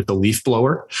quickly with the leaf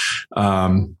blower.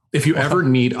 If you ever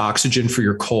need oxygen for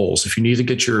your coals, if you need to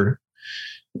get your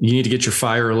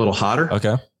fire a little hotter,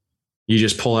 okay, you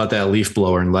just pull out that leaf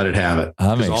blower and let it have it.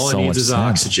 Because all it needs is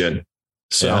oxygen.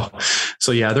 So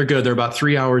yeah, they're good. They're about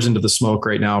 3 hours into the smoke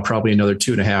right now, probably another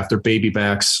 2.5. They're baby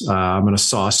backs. I'm going to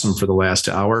sauce them for the last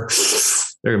hour.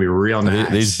 They're gonna be real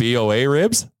nice. These BOA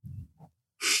ribs.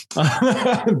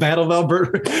 Battle of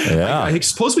Alberta. Yeah. I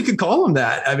suppose we could call them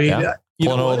that. I mean,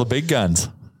 pulling all the big guns.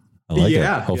 I like it.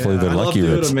 Hopefully they're lucky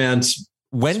ribs. Them, man.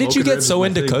 When did you get so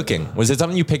into cooking? Was it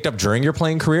something you picked up during your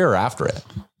playing career or after it?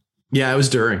 Yeah, it was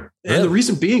during. Really? And the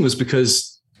reason being was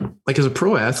because, like, as a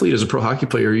pro athlete, as a pro hockey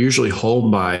player, you're usually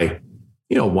home by,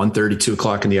 1:30, 2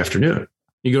 o'clock in the afternoon.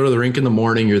 You go to the rink in the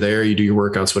morning, you're there, you do your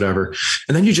workouts, whatever.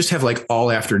 And then you just have like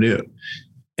all afternoon.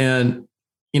 And,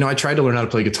 I tried to learn how to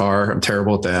play guitar. I'm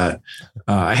terrible at that.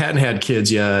 I hadn't had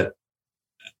kids yet.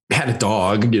 Had a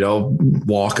dog,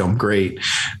 walk them. Great.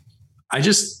 I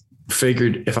just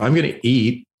figured if I'm going to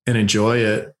eat and enjoy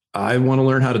it, I want to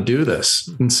learn how to do this.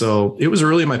 And so it was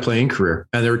early in my playing career.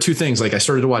 And there were two things. Like I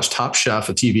started to watch Top Chef,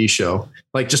 a TV show,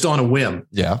 like just on a whim.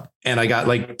 Yeah. And I got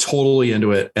like totally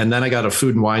into it. And then I got a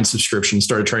Food and Wine subscription,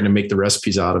 started trying to make the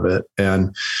recipes out of it,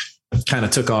 and kind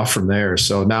of took off from there.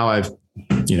 So now I've,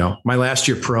 my last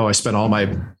year pro, I spent all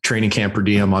my training camp per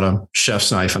diem on a chef's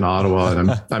knife in Ottawa.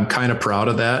 And I'm kind of proud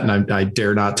of that. And I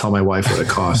dare not tell my wife what it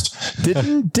cost.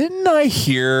 Didn't I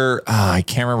hear, I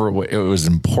can't remember what it was,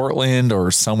 in Portland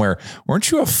or somewhere. Weren't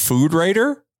you a food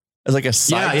writer as like a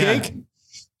side gig?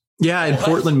 Yeah. In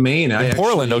Portland, Maine.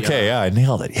 Portland. Okay. Yeah. I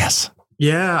nailed it. Yes.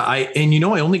 Yeah. I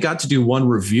only got to do one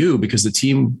review because the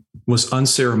team was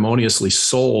unceremoniously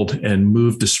sold and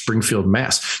moved to Springfield,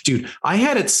 Mass. Dude, I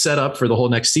had it set up for the whole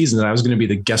next season that I was going to be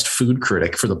the guest food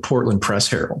critic for the Portland Press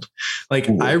Herald. Like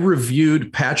I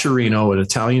reviewed Pacerino, an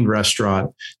Italian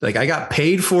restaurant. Like I got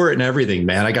paid for it and everything,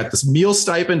 man. I got this meal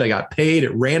stipend. I got paid.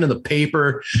 It ran in the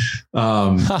paper.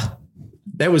 That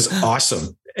was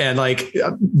awesome. And like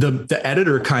the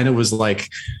editor kind of was like,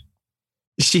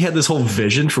 she had this whole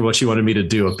vision for what she wanted me to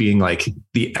do of being like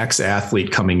the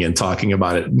ex-athlete coming in, talking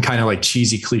about it and kind of like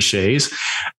cheesy cliches.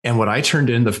 And what I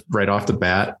turned in right off the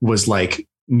bat was like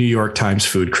New York Times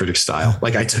food critic style.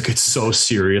 Like I took it so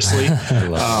seriously.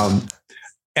 And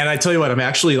I tell you what,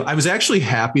 I was actually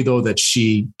happy though, that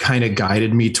she kind of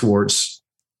guided me towards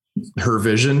her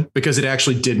vision, because it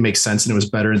actually did make sense and it was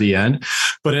better in the end.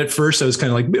 But at first I was kind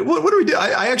of like, what do we do?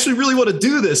 I actually really want to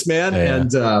do this, man. Yeah.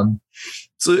 And,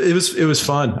 so it was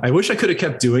fun. I wish I could have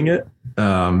kept doing it.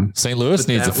 St. Louis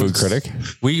needs a food critic.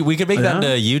 We could make that into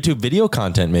YouTube video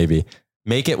content. Maybe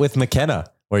make it with McKenna,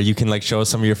 where you can like show us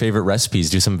some of your favorite recipes,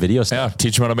 do some video stuff. Yeah,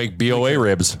 teach them how to make BOA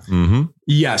ribs. Mm-hmm.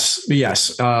 Yes.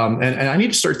 And I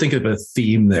need to start thinking of a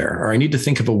theme there, or I need to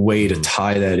think of a way to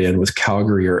tie that in with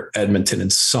Calgary or Edmonton in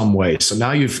some way. So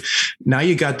now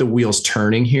you got the wheels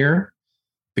turning here.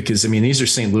 Because these are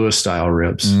St. Louis style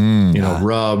ribs,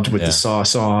 rubbed with the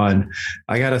sauce on.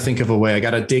 I got to think of a way. I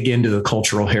got to dig into the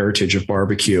cultural heritage of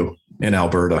barbecue in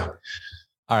Alberta.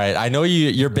 All right. I know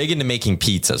you're big into making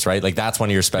pizzas, right? Like that's one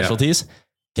of your specialties.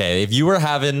 Yeah. Okay. If you were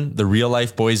having the real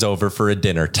life boys over for a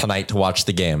dinner tonight to watch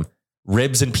the game,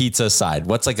 ribs and pizza aside,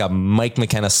 what's like a Mike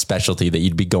McKenna specialty that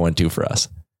you'd be going to for us?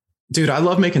 Dude, I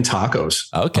love making tacos.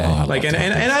 Okay.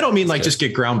 And I don't mean like just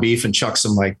get ground beef and chuck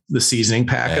some like the seasoning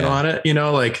packet on it.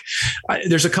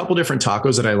 There's a couple different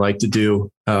tacos that I like to do.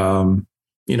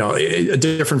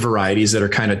 Different varieties that are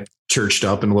kind of churched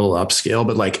up and a little upscale.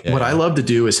 But what I love to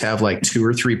do is have like 2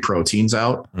 or 3 proteins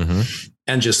out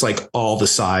and just like all the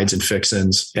sides and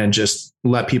fixins and just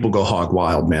let people go hog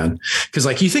wild, man. Cause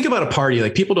like you think about a party,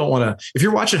 like people don't want to, if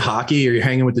you're watching hockey or you're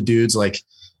hanging with the dudes, like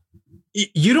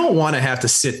you don't want to have to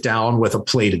sit down with a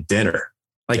plate of dinner.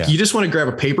 You just want to grab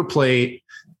a paper plate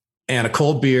and a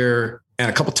cold beer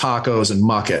and a couple tacos and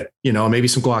muck it, maybe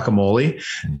some guacamole.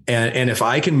 And if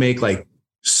I can make like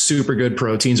super good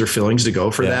proteins or fillings to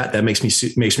go for that makes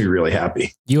me really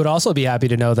happy. You would also be happy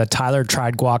to know that Tyler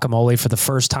tried guacamole for the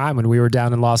first time when we were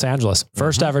down in Los Angeles.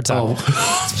 First ever time.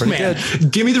 It's pretty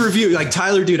good. Give me the review. Like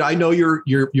Tyler, dude, I know you're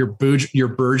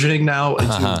burgeoning now.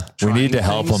 We need to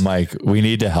help him, Mike. We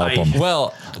need to help him.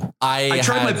 Well, I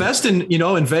tried my best in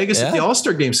Vegas at the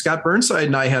All-Star game. Scott Burnside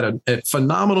and I had a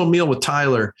phenomenal meal with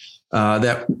Tyler.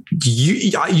 That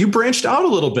you branched out a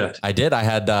little bit. I did. I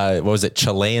had, what was it?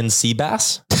 Chilean sea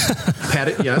bass?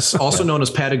 Yes. Also known as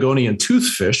Patagonian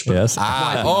toothfish. Yes.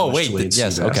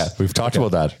 Yes. Okay. We've talked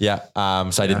about that. Yeah.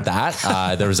 So I did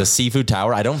that. There was a seafood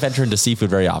tower. I don't venture into seafood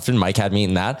very often. Mike had me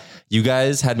eating that. You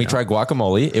guys had me try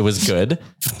guacamole. It was good.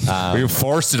 We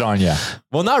forced it on you.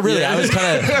 Well, not really. I was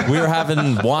we were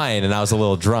having wine and I was a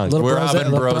little drunk. We were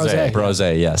having brose.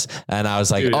 Yes. And I was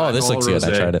like, dude, this looks good.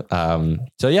 I tried it.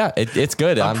 So yeah, it's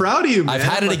good. I'm proud of you, man. I've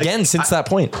had it again since that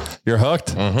point. You're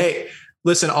hooked. Mm-hmm. Hey,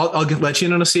 listen, I'll let you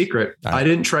in on a secret. Right. I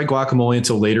didn't try guacamole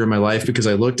until later in my life because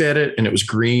I looked at it and it was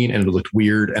green and it looked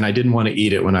weird and I didn't want to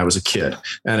eat it when I was a kid.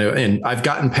 And I've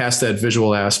gotten past that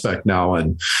visual aspect now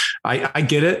and I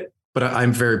get it. But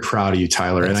I'm very proud of you,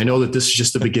 Tyler. And I know that this is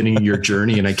just the beginning of your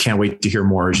journey, and I can't wait to hear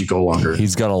more as you go longer.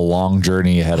 He's got a long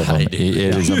journey ahead of him. It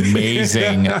is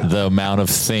amazing the amount of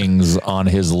things on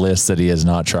his list that he has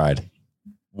not tried.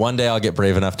 One day I'll get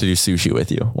brave enough to do sushi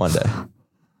with you. One day.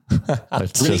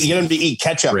 Really get him to eat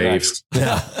ketchup next.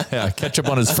 Yeah, ketchup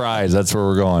on his fries. That's where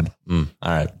we're going. All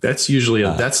right. That's usually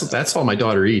that's all my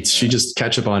daughter eats. She just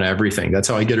ketchup on everything. That's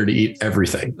how I get her to eat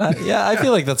everything. Yeah, I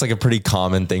feel like that's like a pretty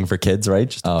common thing for kids, right?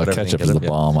 Just ketchup is the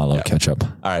bomb. I love ketchup. All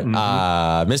right.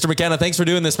 Mr. McKenna, thanks for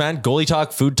doing this, man. Goalie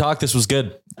talk, food talk. This was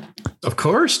good. Of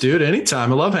course, dude.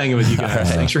 Anytime. I love hanging with you guys. Right.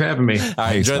 Thanks for having me. All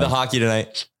right. Enjoy the hockey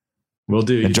tonight. We'll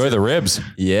do. Enjoy the ribs.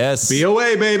 Yes. Be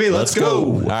away, baby. Let's go.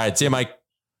 All right. See you, Mike.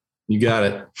 You got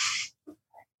it.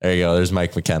 There you go. There's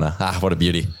Mike McKenna. What a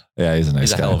beauty. Yeah, he's a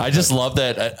nice guy. I just love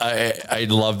that. I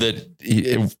love that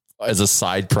he, as a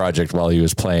side project while he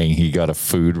was playing, he got a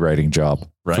food writing job.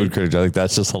 Right. Food critic. Like,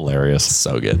 that's just hilarious.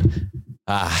 So good.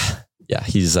 Yeah,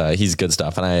 he's good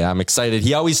stuff. And I'm excited.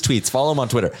 He always tweets. Follow him on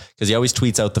Twitter because he always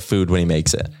tweets out the food when he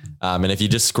makes it. And if you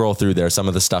just scroll through there, some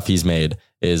of the stuff he's made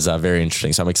is very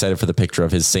interesting. So I'm excited for the picture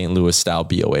of his St. Louis style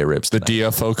BOA ribs tonight. The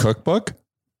DFO cookbook?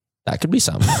 That could be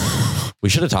something. We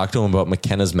should have talked to him about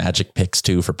McKenna's magic picks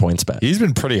too for PointsBet. He's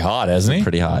been pretty hot, hasn't he?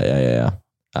 Pretty hot. Yeah.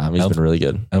 He's been really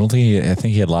good. I think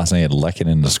he had last night. He had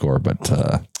Lehkonen to score, but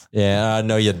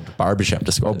no, he had Barbashev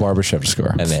to score. Barbashev to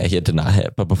score, and he did not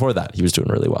hit. But before that, he was doing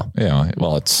really well. Yeah,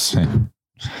 well, it's can't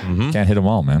hit them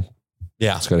all, man.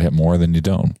 Yeah, it's got to hit more than you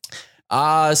don't.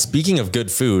 Speaking of good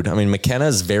food, I mean, McKenna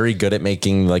is very good at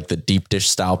making like the deep dish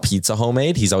style pizza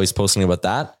homemade. He's always posting about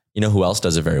that. You know who else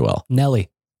does it very well?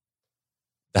 Nelly.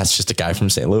 That's just a guy from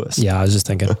St. Louis. Yeah, I was just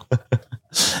thinking.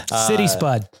 City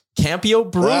Spud. Campio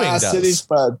Brewing does. City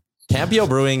Spud. Campio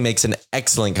Brewing makes an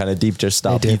excellent kind of deep dish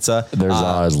style pizza. There's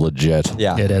odds legit.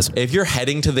 Yeah, it is. If you're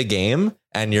heading to the game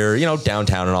and you're,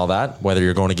 downtown and all that, whether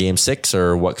you're going to game 6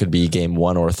 or what could be game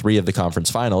 1 or 3 of the conference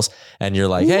finals, and you're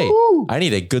like, hey, I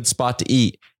need a good spot to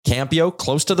eat. Campio,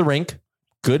 close to the rink,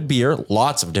 good beer,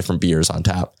 lots of different beers on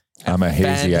tap. I'm a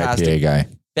hazy IPA guy.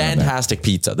 Fantastic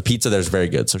pizza. The pizza there's very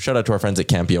good. So shout out to our friends at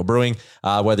Campio Brewing.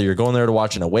 Whether you're going there to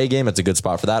watch an away game, it's a good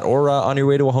spot for that, or on your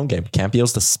way to a home game.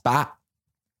 Campio's the spot.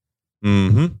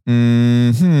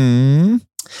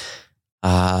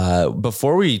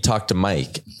 Before we talked to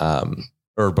Mike,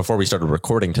 or before we started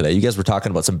recording today, you guys were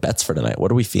talking about some bets for tonight.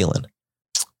 What are we feeling?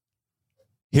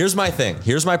 Here's my thing.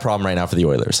 Here's my problem right now for the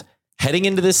Oilers. Heading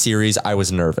into this series, I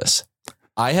was nervous.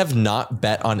 I have not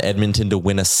bet on Edmonton to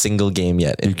win a single game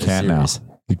yet. You can't now.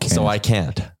 You can't. So I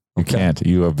can't. You can't.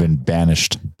 You have been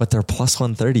banished. But they're plus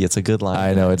 130. It's a good line.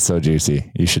 I know. It's so juicy.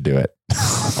 You should do it.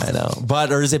 I know.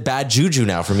 But, or is it bad juju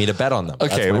now for me to bet on them?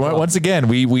 Okay. Once again,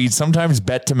 we sometimes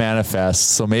bet to manifest.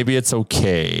 So maybe it's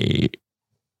okay.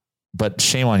 But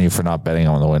shame on you for not betting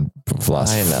on the win.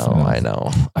 I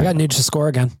know. I got Nuge to score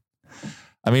again.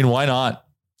 I mean, why not?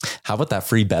 How about that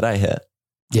free bet I hit?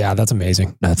 Yeah, that's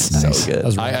amazing. That's nice. So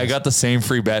good. I got the same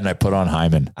free bet and I put on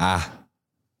Hyman. I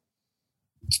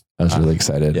was really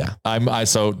excited. Yeah.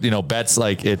 So bets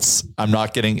like I'm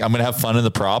going to have fun in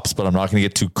the props, but I'm not going to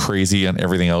get too crazy on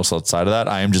everything else outside of that.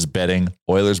 I am just betting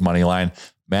Oilers money line,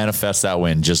 manifest that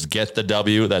win, just get the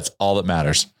W. That's all that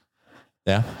matters.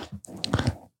 Yeah.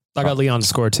 I got Leon to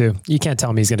score too. You can't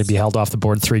tell me he's going to be held off the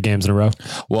board 3 games in a row.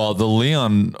 Well, the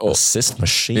Leon assist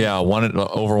machine. Yeah.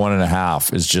 over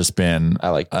 1.5 has just been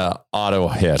auto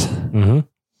hit. Mm-hmm.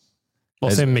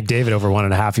 Well, same McDavid over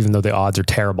 1.5, even though the odds are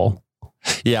terrible.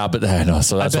 Yeah, but I know.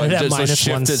 So that's why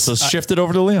shift it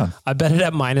over to Leon. I bet it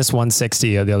at minus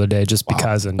 160 the other day just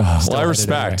because. And well, I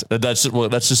respect that's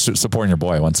just supporting your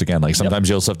boy once again. Like sometimes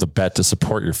you also have to bet to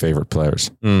support your favorite players.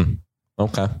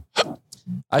 Okay.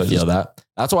 I feel that.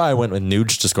 That's why I went with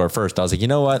Nuge to score first. I was like, you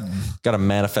know what? Got to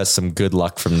manifest some good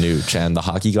luck from Nuge, and the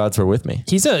hockey gods were with me.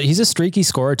 He's a streaky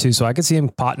scorer too, so I could see him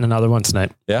potting another one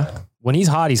tonight. Yeah. When he's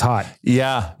hot, he's hot.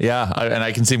 Yeah. And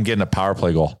I can see him getting a power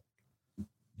play goal.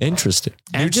 Interesting.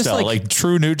 And Nuge just style, like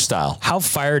true Nuge style. How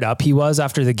fired up he was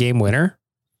after the game winner.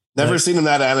 Never seen him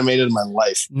that animated in my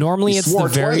life. Normally it's the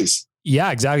very... Twice.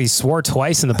 Yeah, exactly. He swore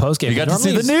twice in the postgame. You got to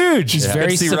see the Nuge. He's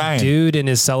very subdued in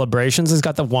his celebrations. He's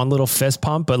got the one little fist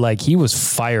pump, but like he was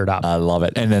fired up. I love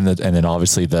it. And then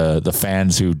obviously the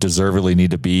fans who deservedly need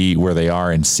to be where they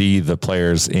are and see the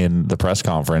players in the press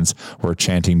conference were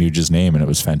chanting Nuge's name, and it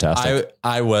was fantastic.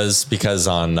 I was, because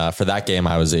for that game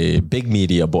I was a big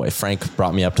media boy. Frank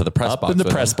brought me up to the press box. Up in the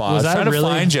press box. I was trying to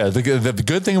find you. The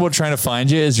good thing about trying to find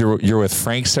you is you're with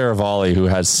Frank Saravalli, who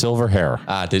has silver hair.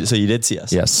 So you did see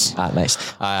us? Yes.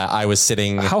 Nice. I was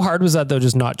sitting. How hard was that though?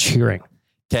 Just not cheering.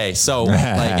 Okay, so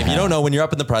like if you don't know, when you're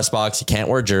up in the press box, you can't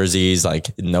wear jerseys,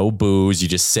 like no booze. You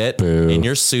just sit in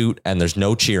your suit and there's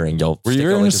no cheering. Were you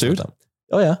wearing a suit?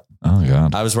 Oh yeah. Oh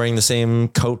god. I was wearing the same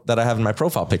coat that I have in my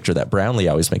profile picture that Brownlee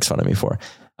always makes fun of me for.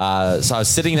 So I was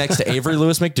sitting next to Avery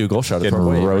Lewis McDougall. Shout out to our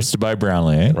boy, roasted by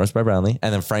Brownlee. Roasted by Brownlee.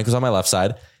 And then Frank was on my left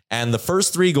side. And the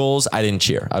first 3 goals, I didn't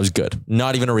cheer. I was good.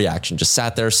 Not even a reaction. Just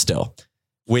sat there still.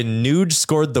 When Nuge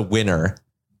scored the winner,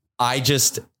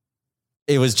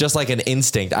 it was just like an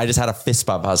instinct. I just had a fist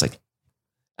bump. I was like,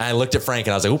 and I looked at Frank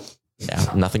and I was like, oop,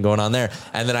 yeah, nothing going on there.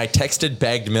 And then I texted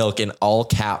Bagged Milk in all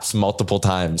caps multiple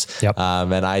times. Yep.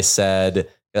 And I said,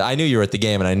 I knew you were at the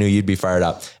game and I knew you'd be fired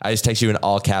up. I just texted you in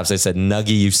all caps. I said,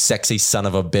 Nuggy, you sexy son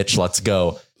of a bitch, let's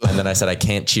go. And then I said, I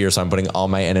can't cheer, so I'm putting all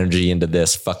my energy into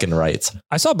this fucking rights.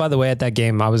 I saw, by the way, at that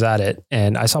game, I was at it,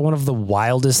 and I saw one of the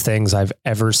wildest things I've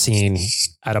ever seen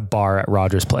at a bar at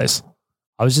Rogers Place.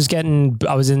 I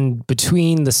was in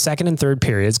between the second and third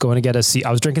periods going to get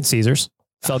I was drinking Caesars.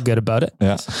 Felt good about it.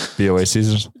 Yeah. BOA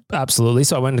Caesars. Absolutely.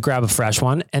 So I went to grab a fresh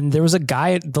one, and there was a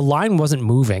guy, the line wasn't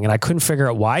moving, and I couldn't figure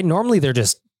out why. Normally they're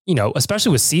just,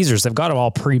 especially with Caesars, they've got them all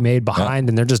pre-made behind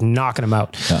and they're just knocking them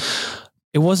out. Yeah.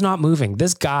 It was not moving.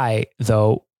 This guy,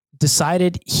 though,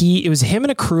 decided it was him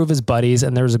and a crew of his buddies,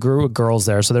 and there was a group of girls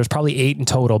there. So there's probably 8 in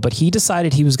total, but he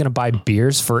decided he was going to buy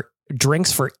drinks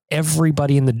for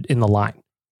everybody in the line.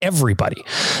 Everybody.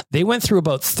 They went through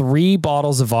about 3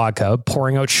 bottles of vodka,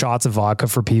 pouring out shots of vodka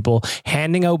for people,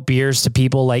 handing out beers to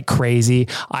people like crazy.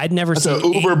 I'd never seen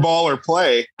an Uber baller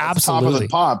play. Absolutely. Top of the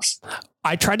pops.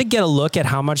 I tried to get a look at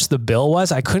how much the bill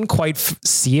was. I couldn't quite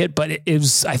see it, but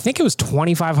I think it was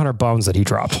 2,500 bones that he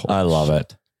dropped. I love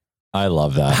it. I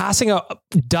love that. Passing out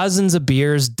dozens of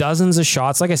beers, dozens of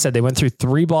shots. Like I said, they went through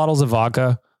 3 bottles of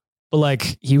vodka. But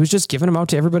like, he was just giving them out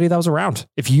to everybody that was around.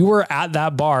 If you were at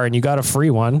that bar and you got a free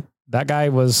one, that guy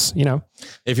was,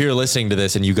 If you're listening to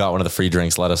this and you got one of the free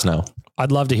drinks, let us know.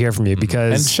 I'd love to hear from you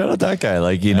because. And shout out that guy.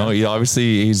 Like,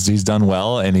 obviously he's done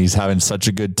well and he's having such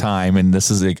a good time. And this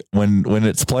is like when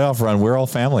it's playoff run, we're all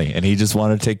family and he just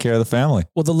wanted to take care of the family.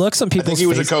 Well, the looks on people's I think he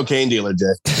was a cocaine dealer,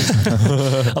 Jay.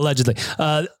 Allegedly.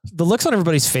 The looks on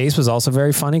everybody's face was also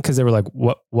very funny because they were like,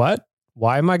 what?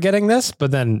 Why am I getting this?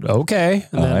 But then, okay.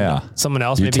 And then someone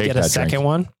else maybe get a second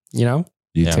one, You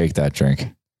take that drink.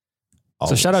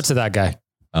 So shout out to that guy.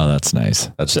 Oh, that's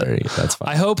nice. That's fun.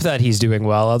 I hope that he's doing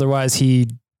well. Otherwise, he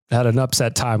had an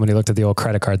upset time when he looked at the old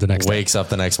credit card the next day. Wakes up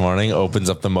the next morning, opens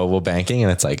up the mobile banking,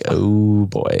 and it's like, oh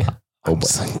boy. Oh boy.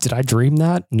 Like, did I dream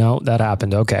that? No, that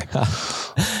happened. Okay.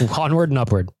 Onward and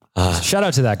upward. Shout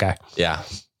out to that guy. Yeah.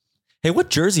 Hey, what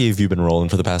jersey have you been rolling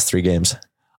for the past 3 games?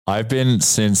 I've been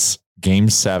since Game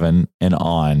 7 and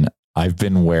on. I've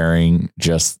been wearing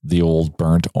just the old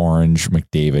burnt orange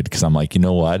McDavid because I'm like, you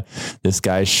know what? This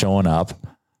guy's showing up.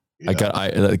 Yeah.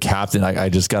 The captain, I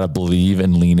just got to believe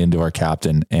and lean into our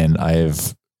captain. And I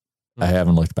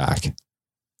haven't looked back.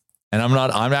 And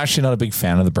I'm actually not a big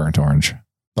fan of the burnt orange,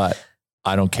 but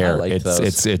I don't care. It's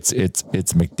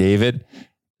McDavid.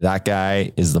 That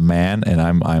guy is the man and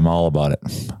I'm all about it.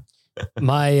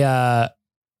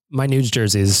 My Nuge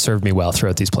jersey has served me well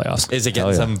throughout these playoffs. Is it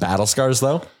getting some battle scars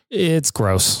though? It's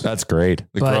gross. That's great.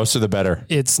 The grosser the better.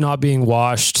 It's not being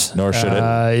washed. Nor should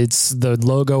it. It's the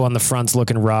logo on the front's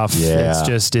looking rough. Yeah. It's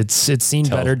just, it's seen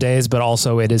better days, but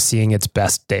also it is seeing its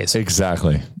best days.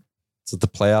 Exactly. So the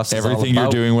playoffs. Everything you're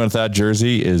doing with that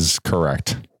jersey is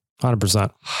correct.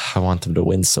 100%. I want them to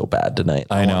win so bad tonight.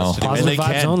 I know. And they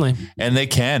can. Only. And they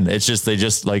can. It's just, they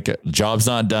just like job's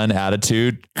not done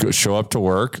attitude, show up to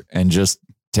work and just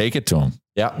take it to them.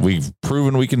 Yeah. We've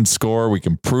proven we can score. We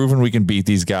can prove we can beat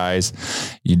these guys.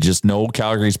 You just know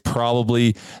Calgary's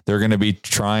they're going to be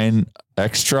trying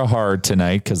extra hard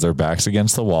tonight because their back's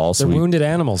against the wall. They're wounded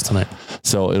animals tonight.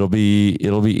 So it'll be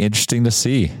interesting to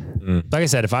see. Like I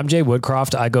said, if I'm Jay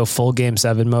Woodcroft, I go full Game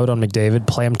 7 mode on McDavid,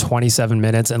 play him 27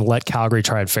 minutes and let Calgary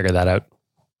try and figure that out.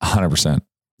 100%.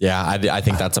 Yeah. I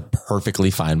think that's a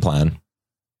perfectly fine plan.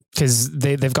 Because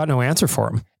they've got no answer for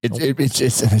him.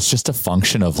 It's just a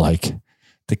function of like,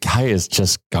 the guy has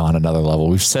just gone another level.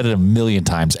 We've said it a million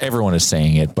times. Everyone is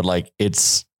saying it, but like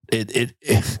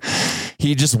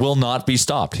he just will not be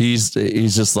stopped. He's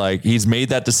just like, he's made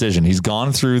that decision. He's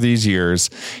gone through these years.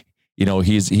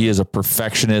 He is a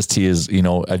perfectionist. He is,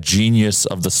 a genius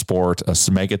of the sport, a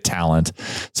mega talent.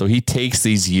 So he takes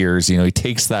these years, he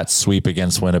takes that sweep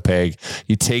against Winnipeg.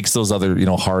 He takes those other,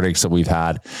 heartaches that we've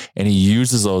had and he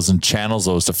uses those and channels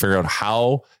those to figure out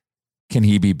how can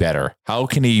he be better? How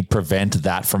can he prevent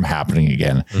that from happening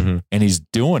again? Mm-hmm. And he's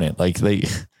doing it. Like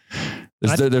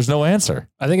there's no answer.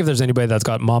 I think if there's anybody that's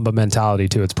got Mamba mentality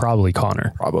too, it's probably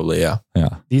Connor. Probably. Yeah.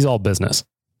 Yeah. He's all business.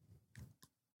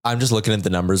 I'm just looking at the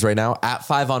numbers right now. At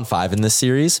 5-on-5 in this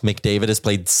series, McDavid has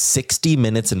played 60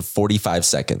 minutes and 45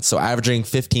 seconds. So averaging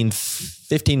 15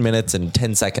 minutes and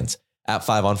 10 seconds at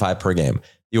 5-on-5 per game.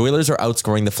 The Oilers are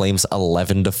outscoring the Flames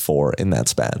 11-4 in that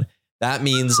span. That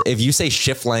means if you say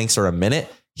shift lengths are a minute,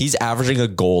 he's averaging a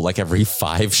goal like every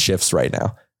 5 shifts right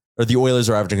now. Or the Oilers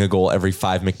are averaging a goal every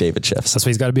 5 McDavid shifts. That's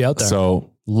why he's got to be out there. So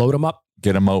load him up.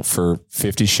 Get him out for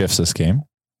 50 shifts this game.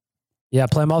 Yeah,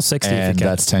 play him all 60. And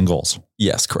that's 10 goals.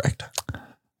 Yes, correct.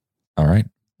 All right.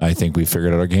 I think we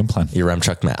figured out our game plan.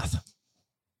 Yaremchuk math.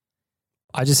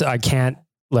 I can't,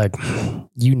 like,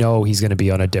 he's going to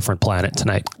be on a different planet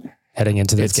tonight heading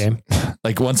into this game.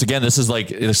 Like, once again, this is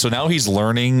like, so now he's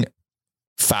learning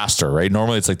faster, right?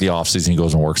 Normally it's like the off season, he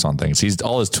goes and works on things.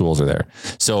 All his tools are there.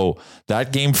 So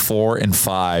that game 4 and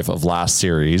 5 of last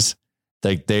series,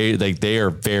 they are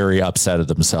very upset at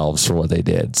themselves for what they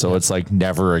did. So it's like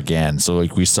never again. So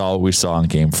like we saw in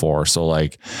game 4. So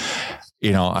like,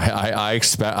 I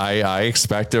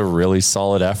expect a really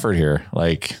solid effort here.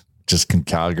 Like, just can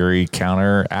Calgary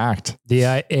counteract?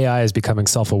 The AI is becoming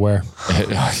self-aware.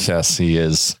 Yes, he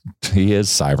is. He is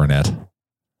Cybernet.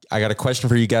 I got a question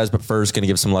for you guys, but first going to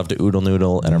give some love to Oodle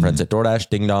Noodle and our friends at DoorDash.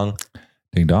 Ding dong.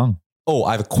 Ding dong. Oh,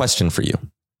 I have a question for you.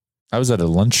 I was at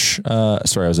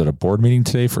a board meeting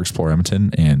today for Explore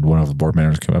Edmonton, and one of the board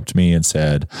members came up to me and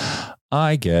said,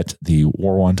 I get the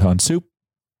war wonton soup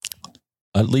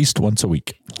at least once a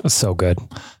week. That's so good.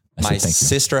 My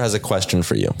sister has a question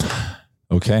for you.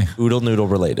 Okay. Oodle Noodle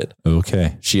related.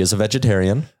 Okay. She is a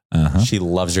vegetarian. She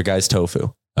loves your guys'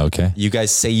 tofu. Okay. You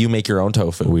guys say you make your own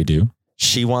tofu. We do.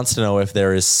 She wants to know if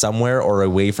there is somewhere or a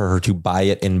way for her to buy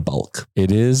it in bulk.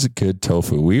 It is good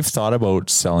tofu. We've thought about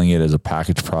selling it as a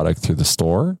packaged product through the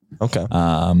store. Okay.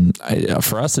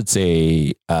 For us, it's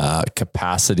a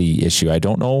capacity issue. I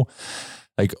don't know.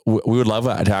 Like, we would love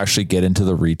to actually get into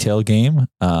the retail game,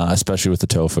 especially with the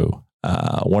tofu.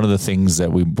 One of the things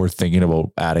that we were thinking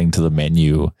about adding to the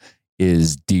menu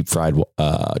is deep fried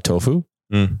tofu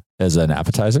as an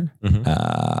appetizer.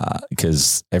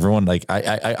 Because everyone, like,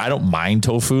 I don't mind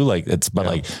tofu, like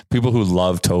like people who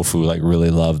love tofu, like really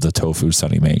love the tofu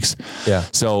Sonny makes. Yeah.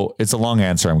 So it's a long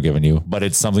answer I'm giving you, but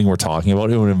it's something we're talking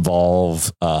about. It would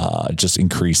involve just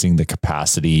increasing the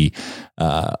capacity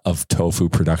of tofu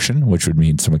production, which would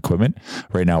mean some equipment.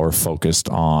 Right now we're focused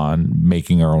on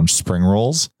making our own spring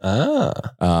rolls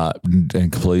and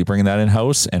completely bringing that in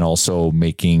house, and also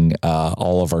making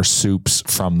all of our soups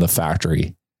from the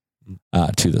factory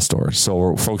to the store. So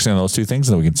we're focusing on those two things,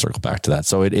 and then we can circle back to that.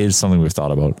 So it is something we've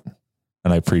thought about,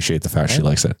 and I appreciate the fact she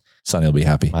likes it. Sonny will be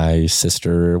happy. My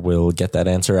sister will get that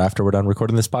answer after we're done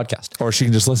recording this podcast. Or she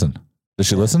can just listen. Does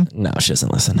she listen? No, she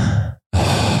doesn't listen.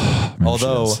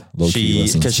 Although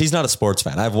because she's not a sports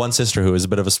fan. I have one sister who is a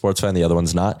bit of a sports fan. The other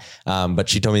one's not. But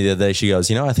she told me the other day, she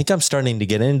goes, I think I'm starting to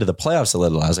get into the playoffs a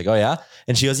little. I was like, oh yeah.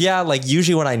 And she goes, yeah, like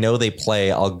usually when I know they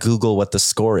play, I'll Google what the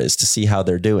score is to see how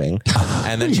they're doing.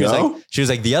 And then she was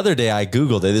like, the other day I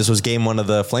Googled it. This was game 1 of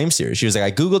the Flame series. She was like,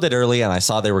 I Googled it early and I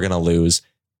saw they were going to lose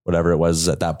whatever it was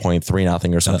at that point,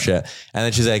 3-0 or some shit. And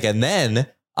then she's like, and then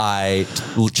I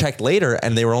checked later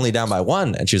and they were only down by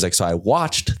 1. And she was like, so I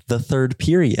watched the 3rd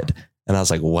period. And I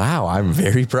was like, wow, I'm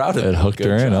very proud of it. Hooked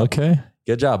her in. Okay.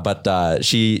 Good job. But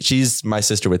she's my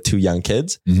sister with 2 young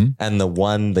kids. And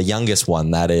the youngest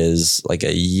one that is like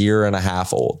 1.5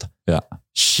 years old. Yeah.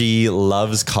 She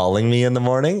loves calling me in the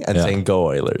morning and saying, go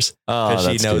Oilers.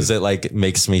 Because she knows it like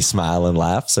makes me smile and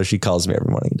laugh. So she calls me every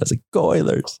morning and does like, go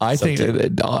Oilers. I think,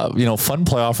 fun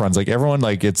playoff runs, like everyone,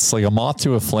 like it's like a moth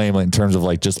to a flame in terms of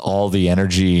like just all the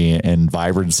energy and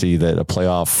vibrancy that a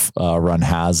playoff run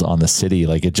has on the city.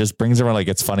 Like it just brings everyone, like,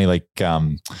 it's funny. Like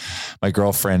my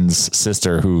girlfriend's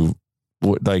sister who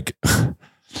would like,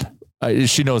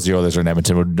 she knows the Oilers are in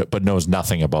Edmonton, but knows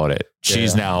nothing about it.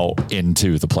 She's now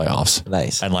into the playoffs.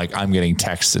 Nice. And like, I'm getting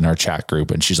texts in our chat group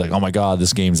and she's like, oh my God,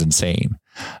 this game's insane.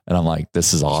 And I'm like,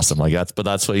 this is awesome. Like that's what,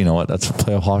 that's what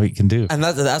playoff hockey can do. And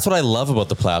that's what I love about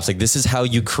the playoffs. Like this is how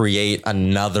you create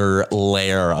another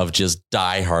layer of just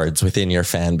diehards within your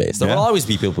fan base. There will always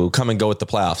be people who come and go with the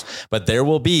playoffs, but there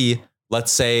will be,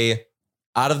 let's say,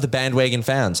 out of the bandwagon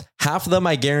fans, half of them,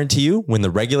 I guarantee you, when the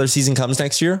regular season comes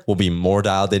next year, will be more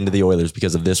dialed into the Oilers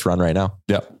because of this run right now.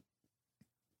 Yep.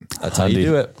 That's how you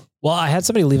do it. Well, I had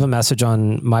somebody leave a message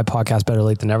on my podcast, Better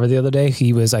Late Than Never, the other day.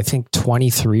 He was, I think,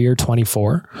 23 or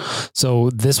 24. So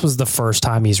this was the first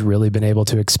time he's really been able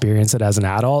to experience it as an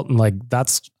adult. And like,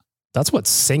 that's what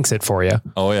sinks it for you.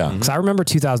 Oh yeah. Because I remember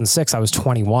 2006, I was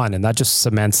 21 and that just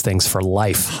cements things for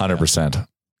life. 100%.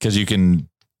 Because you can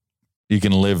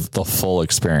live the full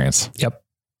experience. Yep.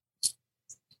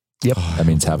 That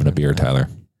means having a beer, Tyler.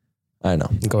 I know.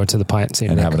 Going to the pint and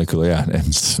seeing and Rick. having a cool,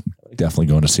 and definitely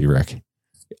going to see Rick.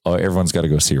 Oh, everyone's got to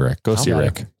go see Rick. Go see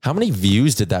Rick. How many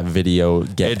views did that video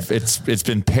get? It's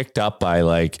been picked up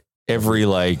by every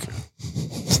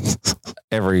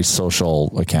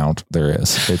social account there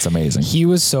is. It's amazing. He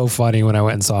was so funny when I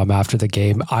went and saw him after the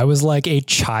game. I was like a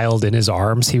child in his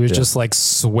arms. He was just like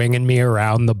swinging me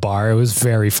around the bar. It was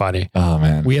very funny. Oh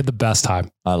man, we had the best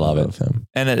time. I love it.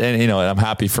 And I'm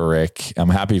happy for Rick. I'm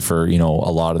happy for,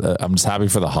 I'm just happy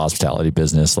for the hospitality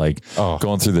business,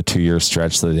 going through the 2-year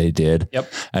stretch that they did.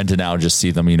 Yep. And to now just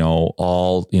see them,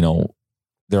 all,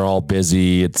 they're all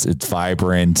busy. It's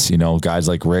vibrant, guys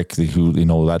like Rick, who,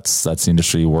 that's the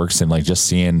industry he works in, just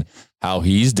seeing how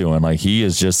he's doing. He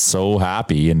is just so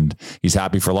happy, and he's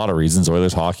happy for a lot of reasons,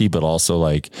 Oilers hockey, but also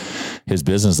his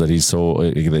business that he's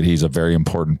a very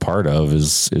important part of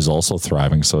is also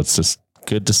thriving. So it's just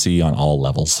good to see on all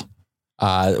levels.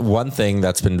 One thing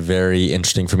that's been very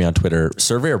interesting for me on Twitter,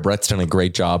 Surveyor Brett's done a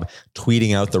great job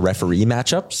tweeting out the referee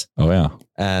matchups. Oh yeah.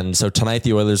 And so tonight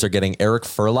the Oilers are getting Eric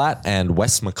Furlat and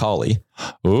Wes McCauley.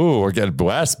 Ooh, we're getting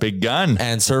Wes, big gun.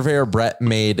 And Surveyor Brett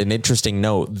made an interesting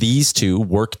note. These two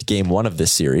worked game 1 of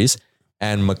this series,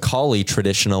 and McCauley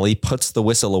traditionally puts the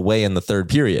whistle away in the third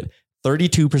period.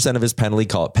 32% of his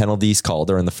penalties called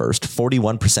are in the first,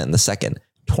 41% in the second,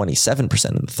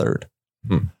 27% in the third.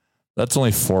 That's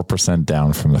only 4%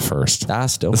 down from the first.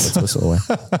 Still puts whistle away.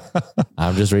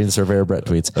 I'm just reading Surveyor Brett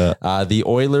tweets. The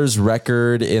Oilers'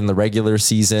 record in the regular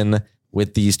season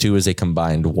with these two is a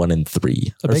combined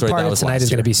 1-3. A big part of tonight is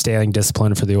going to be staying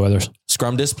discipline for the Oilers.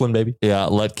 Scrum discipline, baby. Yeah,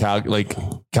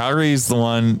 Calgary's the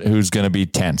one who's going to be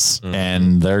tense,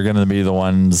 and they're going to be the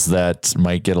ones that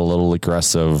might get a little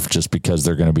aggressive just because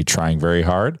they're going to be trying very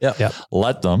hard. Yep.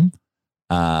 Let them.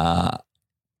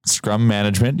 Scrum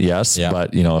management, yes,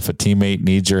 but if a teammate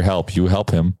needs your help, you help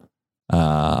him.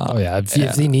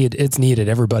 If they need, it's needed.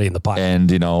 Everybody in the pocket,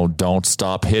 and don't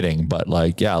stop hitting. But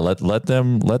let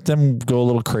them go a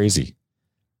little crazy.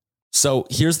 So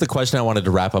here's the question I wanted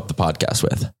to wrap up the podcast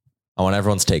with. I want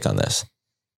everyone's take on this.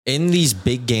 In these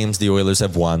big games, the Oilers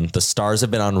have won. The Stars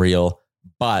have been unreal,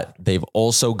 but they've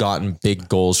also gotten big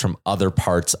goals from other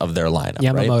parts of their lineup.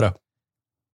 Yamamoto, right?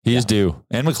 He is due,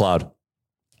 and McLeod.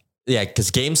 Yeah, because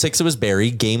game 6, it was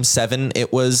Barry. Game 7,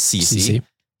 it was Ceci.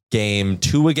 Game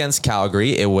 2 against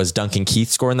Calgary, it was Duncan Keith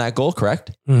scoring that goal,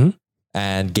 correct? Mm-hmm.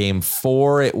 And game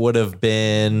 4, it would have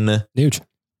been... Nuge.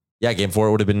 Yeah, game 4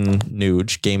 would have been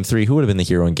Nuge. Game 3, who would have been the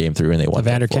hero in game 3 when they won?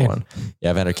 Evander Kane. Yeah,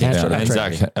 Evander Kane. Yeah, and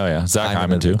Zach. Zach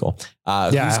Hyman too.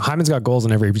 Hyman's got goals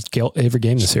in every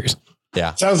game this series.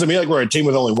 Yeah. Sounds to me like we're a team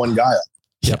with only one guy.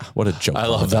 Yeah, what a joke. I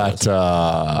love that.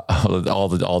 All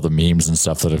the memes and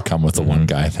stuff that have come with the one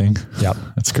guy thing. Yep.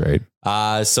 That's great.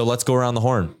 So let's go around the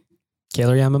horn.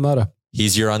 Kailer Yamamoto.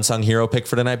 He's your unsung hero pick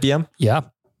for tonight, BM? Yeah.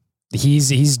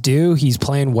 He's due. He's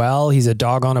playing well. He's a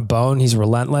dog on a bone. He's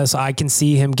relentless. I can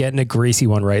see him getting a greasy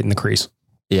one right in the crease.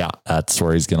 Yeah, that's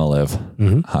where he's going to live.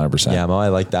 100%. Yeah, Mo, I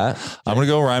like that. I'm going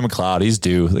to go Ryan McLeod. He's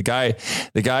due. The guy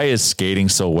is skating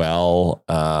so well.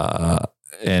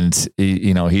 And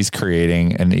he's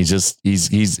creating, and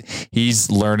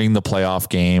he's learning the playoff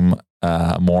game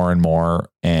more and more.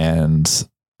 And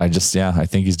I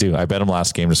think he's due. I bet him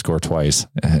last game to score twice.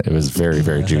 It was very,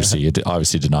 very juicy. It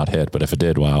obviously did not hit, but if it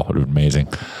did, wow, it would have been amazing.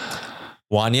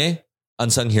 Wanye,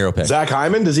 unsung hero pick. Zach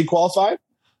Hyman, does he qualify?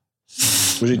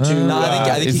 Was he too? No,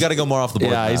 I think he's got to go more off the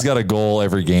board. Yeah, he's got a goal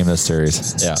every game this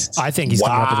series. Yeah, I think he's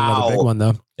coming up with another big one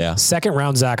though. Yeah, second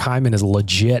round Zach Hyman is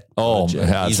legit. Oh, legit.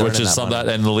 Yeah, which is something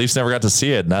that, and the Leafs never got to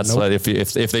see it. And that's what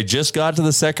if they just got to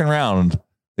the second round,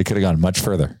 they could have gone much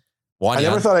further. I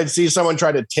never thought I'd see someone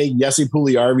try to take Jesse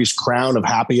Puljujärvi's crown of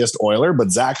happiest Oiler,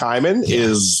 but Zach Hyman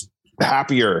is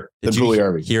happier than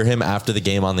Puljujärvi. Hear him after the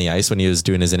game on the ice when he was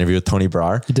doing his interview with Tony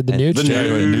Brar? He did the nude.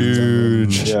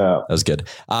 Yeah, that was good.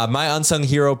 My unsung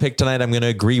hero pick tonight, I'm going to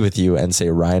agree with you and say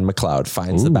Ryan McLeod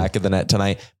finds the back of the net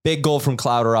tonight. Big goal from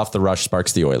Clowder off the rush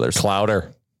sparks the Oilers.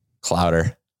 Clowder.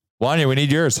 Wanya, we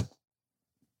need yours.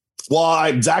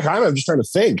 Well, Zach Hyman, I'm just trying to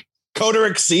think.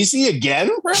 Koderick Ceci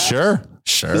again? Perhaps? Sure.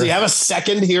 Does he have a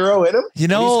second hero in him? He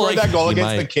scored that goal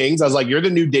against the Kings. I was like, you're the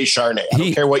new Descharnay. I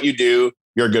don't care what you do.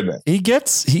 You're a good man. He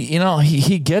gets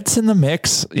he gets in the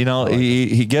mix.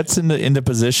 He gets into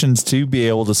positions to be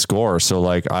able to score. So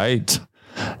I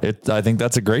think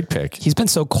that's a great pick. He's been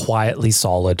so quietly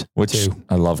solid, too.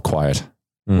 I love quiet.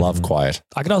 Love quiet.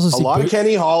 I could also see a lot of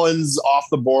Kenny Holland's off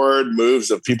the board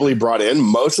moves of people he brought in.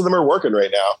 Most of them are working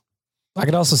right now. I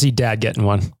could also see Dad getting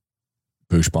one.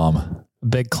 Bushbaum. A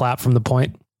big clap from the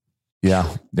point.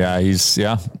 Yeah.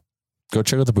 Go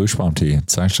check out the Bush Bomb tee.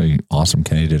 It's actually awesome.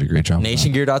 Kenny did a great job.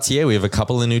 NationGear.ca. We have a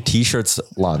couple of new t-shirts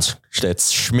launched.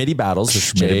 It's Schmitty Battles,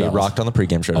 which Jay rocked on the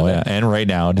pregame show. Oh yeah, and right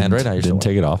now, didn't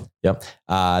take it off. Yep.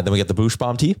 Then we get the Bush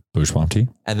Bomb tee. Bush Bomb tee.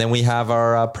 And then we have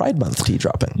our Pride Month tee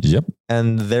dropping. Yep.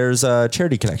 And there's a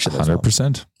charity connection.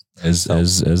 100%.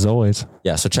 As always.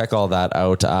 Yeah, so check all that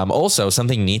out. Also,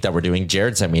 something neat that we're doing.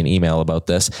 Jared sent me an email about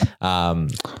this.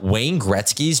 Wayne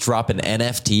Gretzky's dropping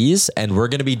NFTs, and we're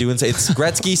going to be doing it's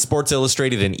Gretzky, Sports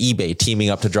Illustrated, and eBay teaming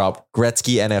up to drop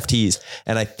Gretzky NFTs.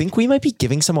 And I think we might be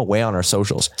giving some away on our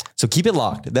socials. So keep it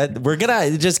locked. That we're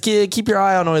gonna just keep your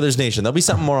eye on Oilers Nation. There'll be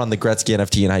something more on the Gretzky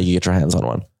NFT and how you get your hands on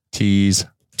one. Tease,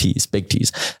 big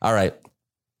tease. All right.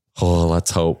 Oh, let's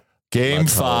hope. Game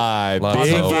 5. Big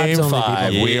game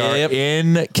 5. We are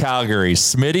in Calgary.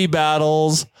 Smitty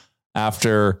battles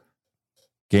after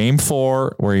game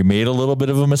 4, where he made a little bit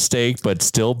of a mistake, but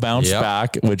still bounced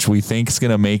back, which we think is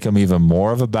going to make him even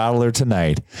more of a battler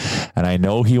tonight. And I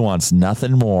know he wants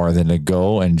nothing more than to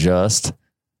go and just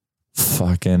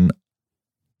fucking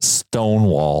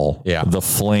stonewall the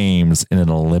Flames in an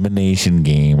elimination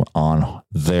game on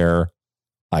their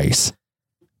ice.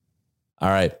 All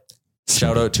right.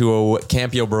 Shout out to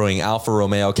Campio Brewing, Alfa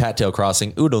Romeo, Cattail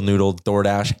Crossing, Oodle Noodle,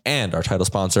 DoorDash, and our title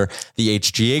sponsor, the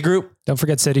HGA Group. Don't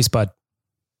forget City Spud.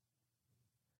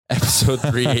 Episode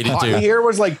 382. Hockey here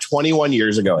was like 21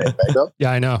 years ago.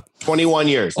 Yeah, I know. 21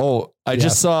 years. Oh, I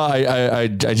just saw I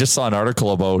just saw an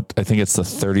article about, I think it's the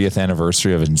 30th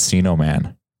anniversary of Encino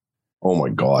Man. Oh my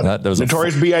God. That was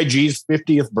Notorious B.I.G.'s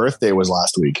 50th birthday was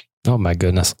last week. Oh my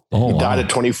goodness. He died at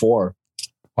 24.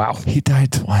 Wow. He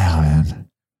died. Wow, man.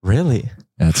 Really?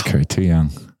 That's great. Too young.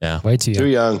 Yeah. Way too young. Too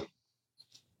young.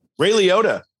 Ray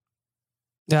Liotta.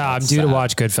 Yeah, I'm due to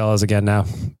watch Goodfellas again now.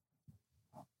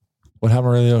 What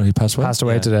happened to Ray Liotta? He passed away? Passed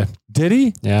away today. Did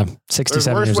he? Yeah. There's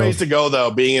 67 worse years ways old. to go, though,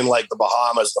 being in like the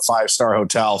Bahamas, the 5-star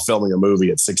hotel, filming a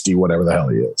movie at 60, whatever the hell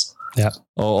he is. Yeah.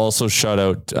 Oh, also shout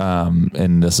out,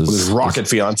 and this is with his rocket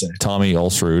fiance, Tommy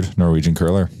Ulsrud, Norwegian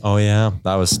curler. Oh yeah,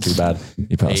 that was too bad.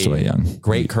 He passed away young.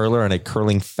 Great curler and a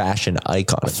curling fashion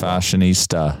icon.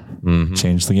 Fashionista.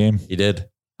 Changed the game. He did.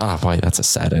 Oh boy, that's a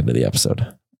sad end of the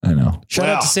episode. I know. Shout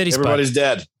out to City Spud. Everybody's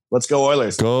dead. Let's go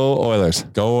Oilers. Go Oilers.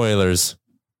 Go Oilers.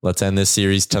 Let's end this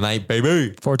series tonight,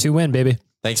 baby. 4-2 win, baby.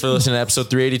 Thanks for listening to episode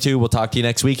 382. We'll talk to you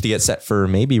next week to get set for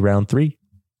maybe round 3.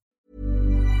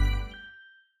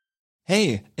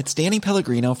 Hey, it's Danny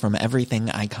Pellegrino from Everything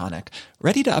Iconic.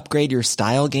 Ready to upgrade your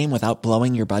style game without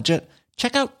blowing your budget?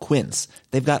 Check out Quince.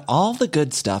 They've got all the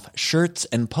good stuff, shirts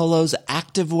and polos,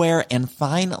 activewear, and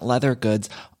fine leather goods,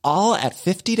 all at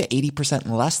 50 to 80%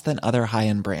 less than other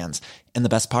high-end brands. And the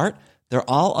best part? They're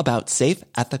all about safe,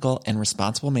 ethical, and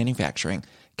responsible manufacturing.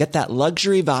 Get that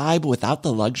luxury vibe without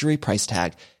the luxury price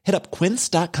tag. Hit up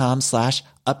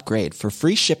quince.com/upgrade for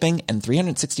free shipping and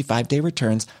 365-day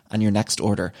returns on your next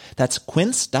order. That's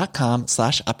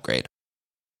quince.com/upgrade.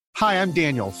 Hi, I'm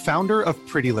Daniel, founder of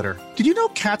Pretty Litter. Did you know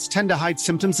cats tend to hide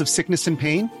symptoms of sickness and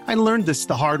pain? I learned this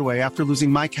the hard way after losing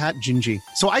my cat, Gingy.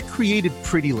 So I created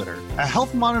Pretty Litter, a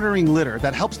health monitoring litter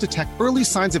that helps detect early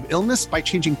signs of illness by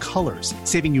changing colors,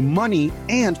 saving you money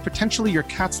and potentially your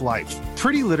cat's life.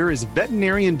 Pretty Litter is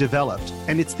veterinarian developed,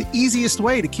 and it's the easiest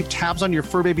way to keep tabs on your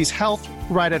fur baby's health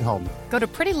right at home. Go to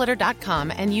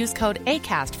prettylitter.com and use code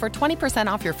ACAST for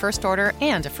 20% off your first order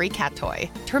and a free cat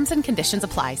toy. Terms and conditions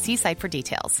apply. See site for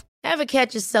details. Ever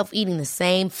catch yourself eating the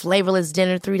same flavorless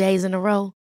dinner 3 days in a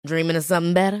row? Dreaming of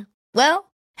something better?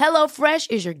 Well, HelloFresh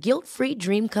is your guilt-free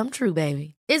dream come true,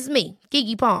 baby. It's me,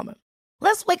 Keke Palmer.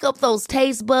 Let's wake up those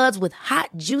taste buds with hot,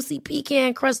 juicy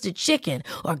pecan-crusted chicken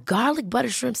or garlic butter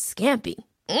shrimp scampi.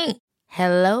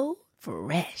 Hello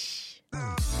Fresh.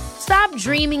 Stop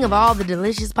dreaming of all the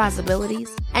delicious possibilities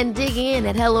and dig in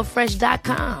at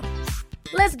HelloFresh.com.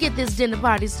 Let's get this dinner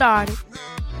party started.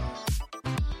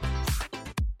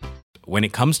 When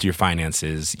it comes to your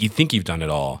finances, you think you've done it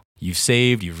all. You've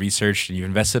saved, you've researched, and you've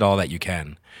invested all that you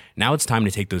can. Now it's time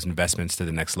to take those investments to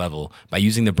the next level by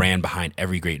using the brand behind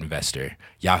every great investor,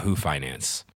 Yahoo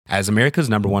Finance. As America's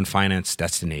 #1 finance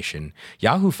destination,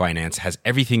 Yahoo Finance has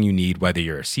everything you need, whether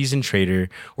you're a seasoned trader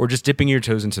or just dipping your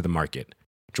toes into the market.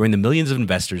 Join the millions of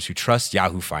investors who trust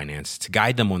Yahoo Finance to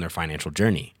guide them on their financial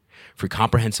journey. For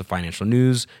comprehensive financial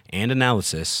news and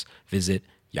analysis, visit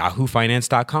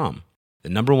yahoofinance.com. The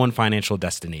 #1 financial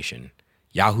destination,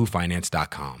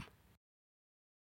 yahoofinance.com.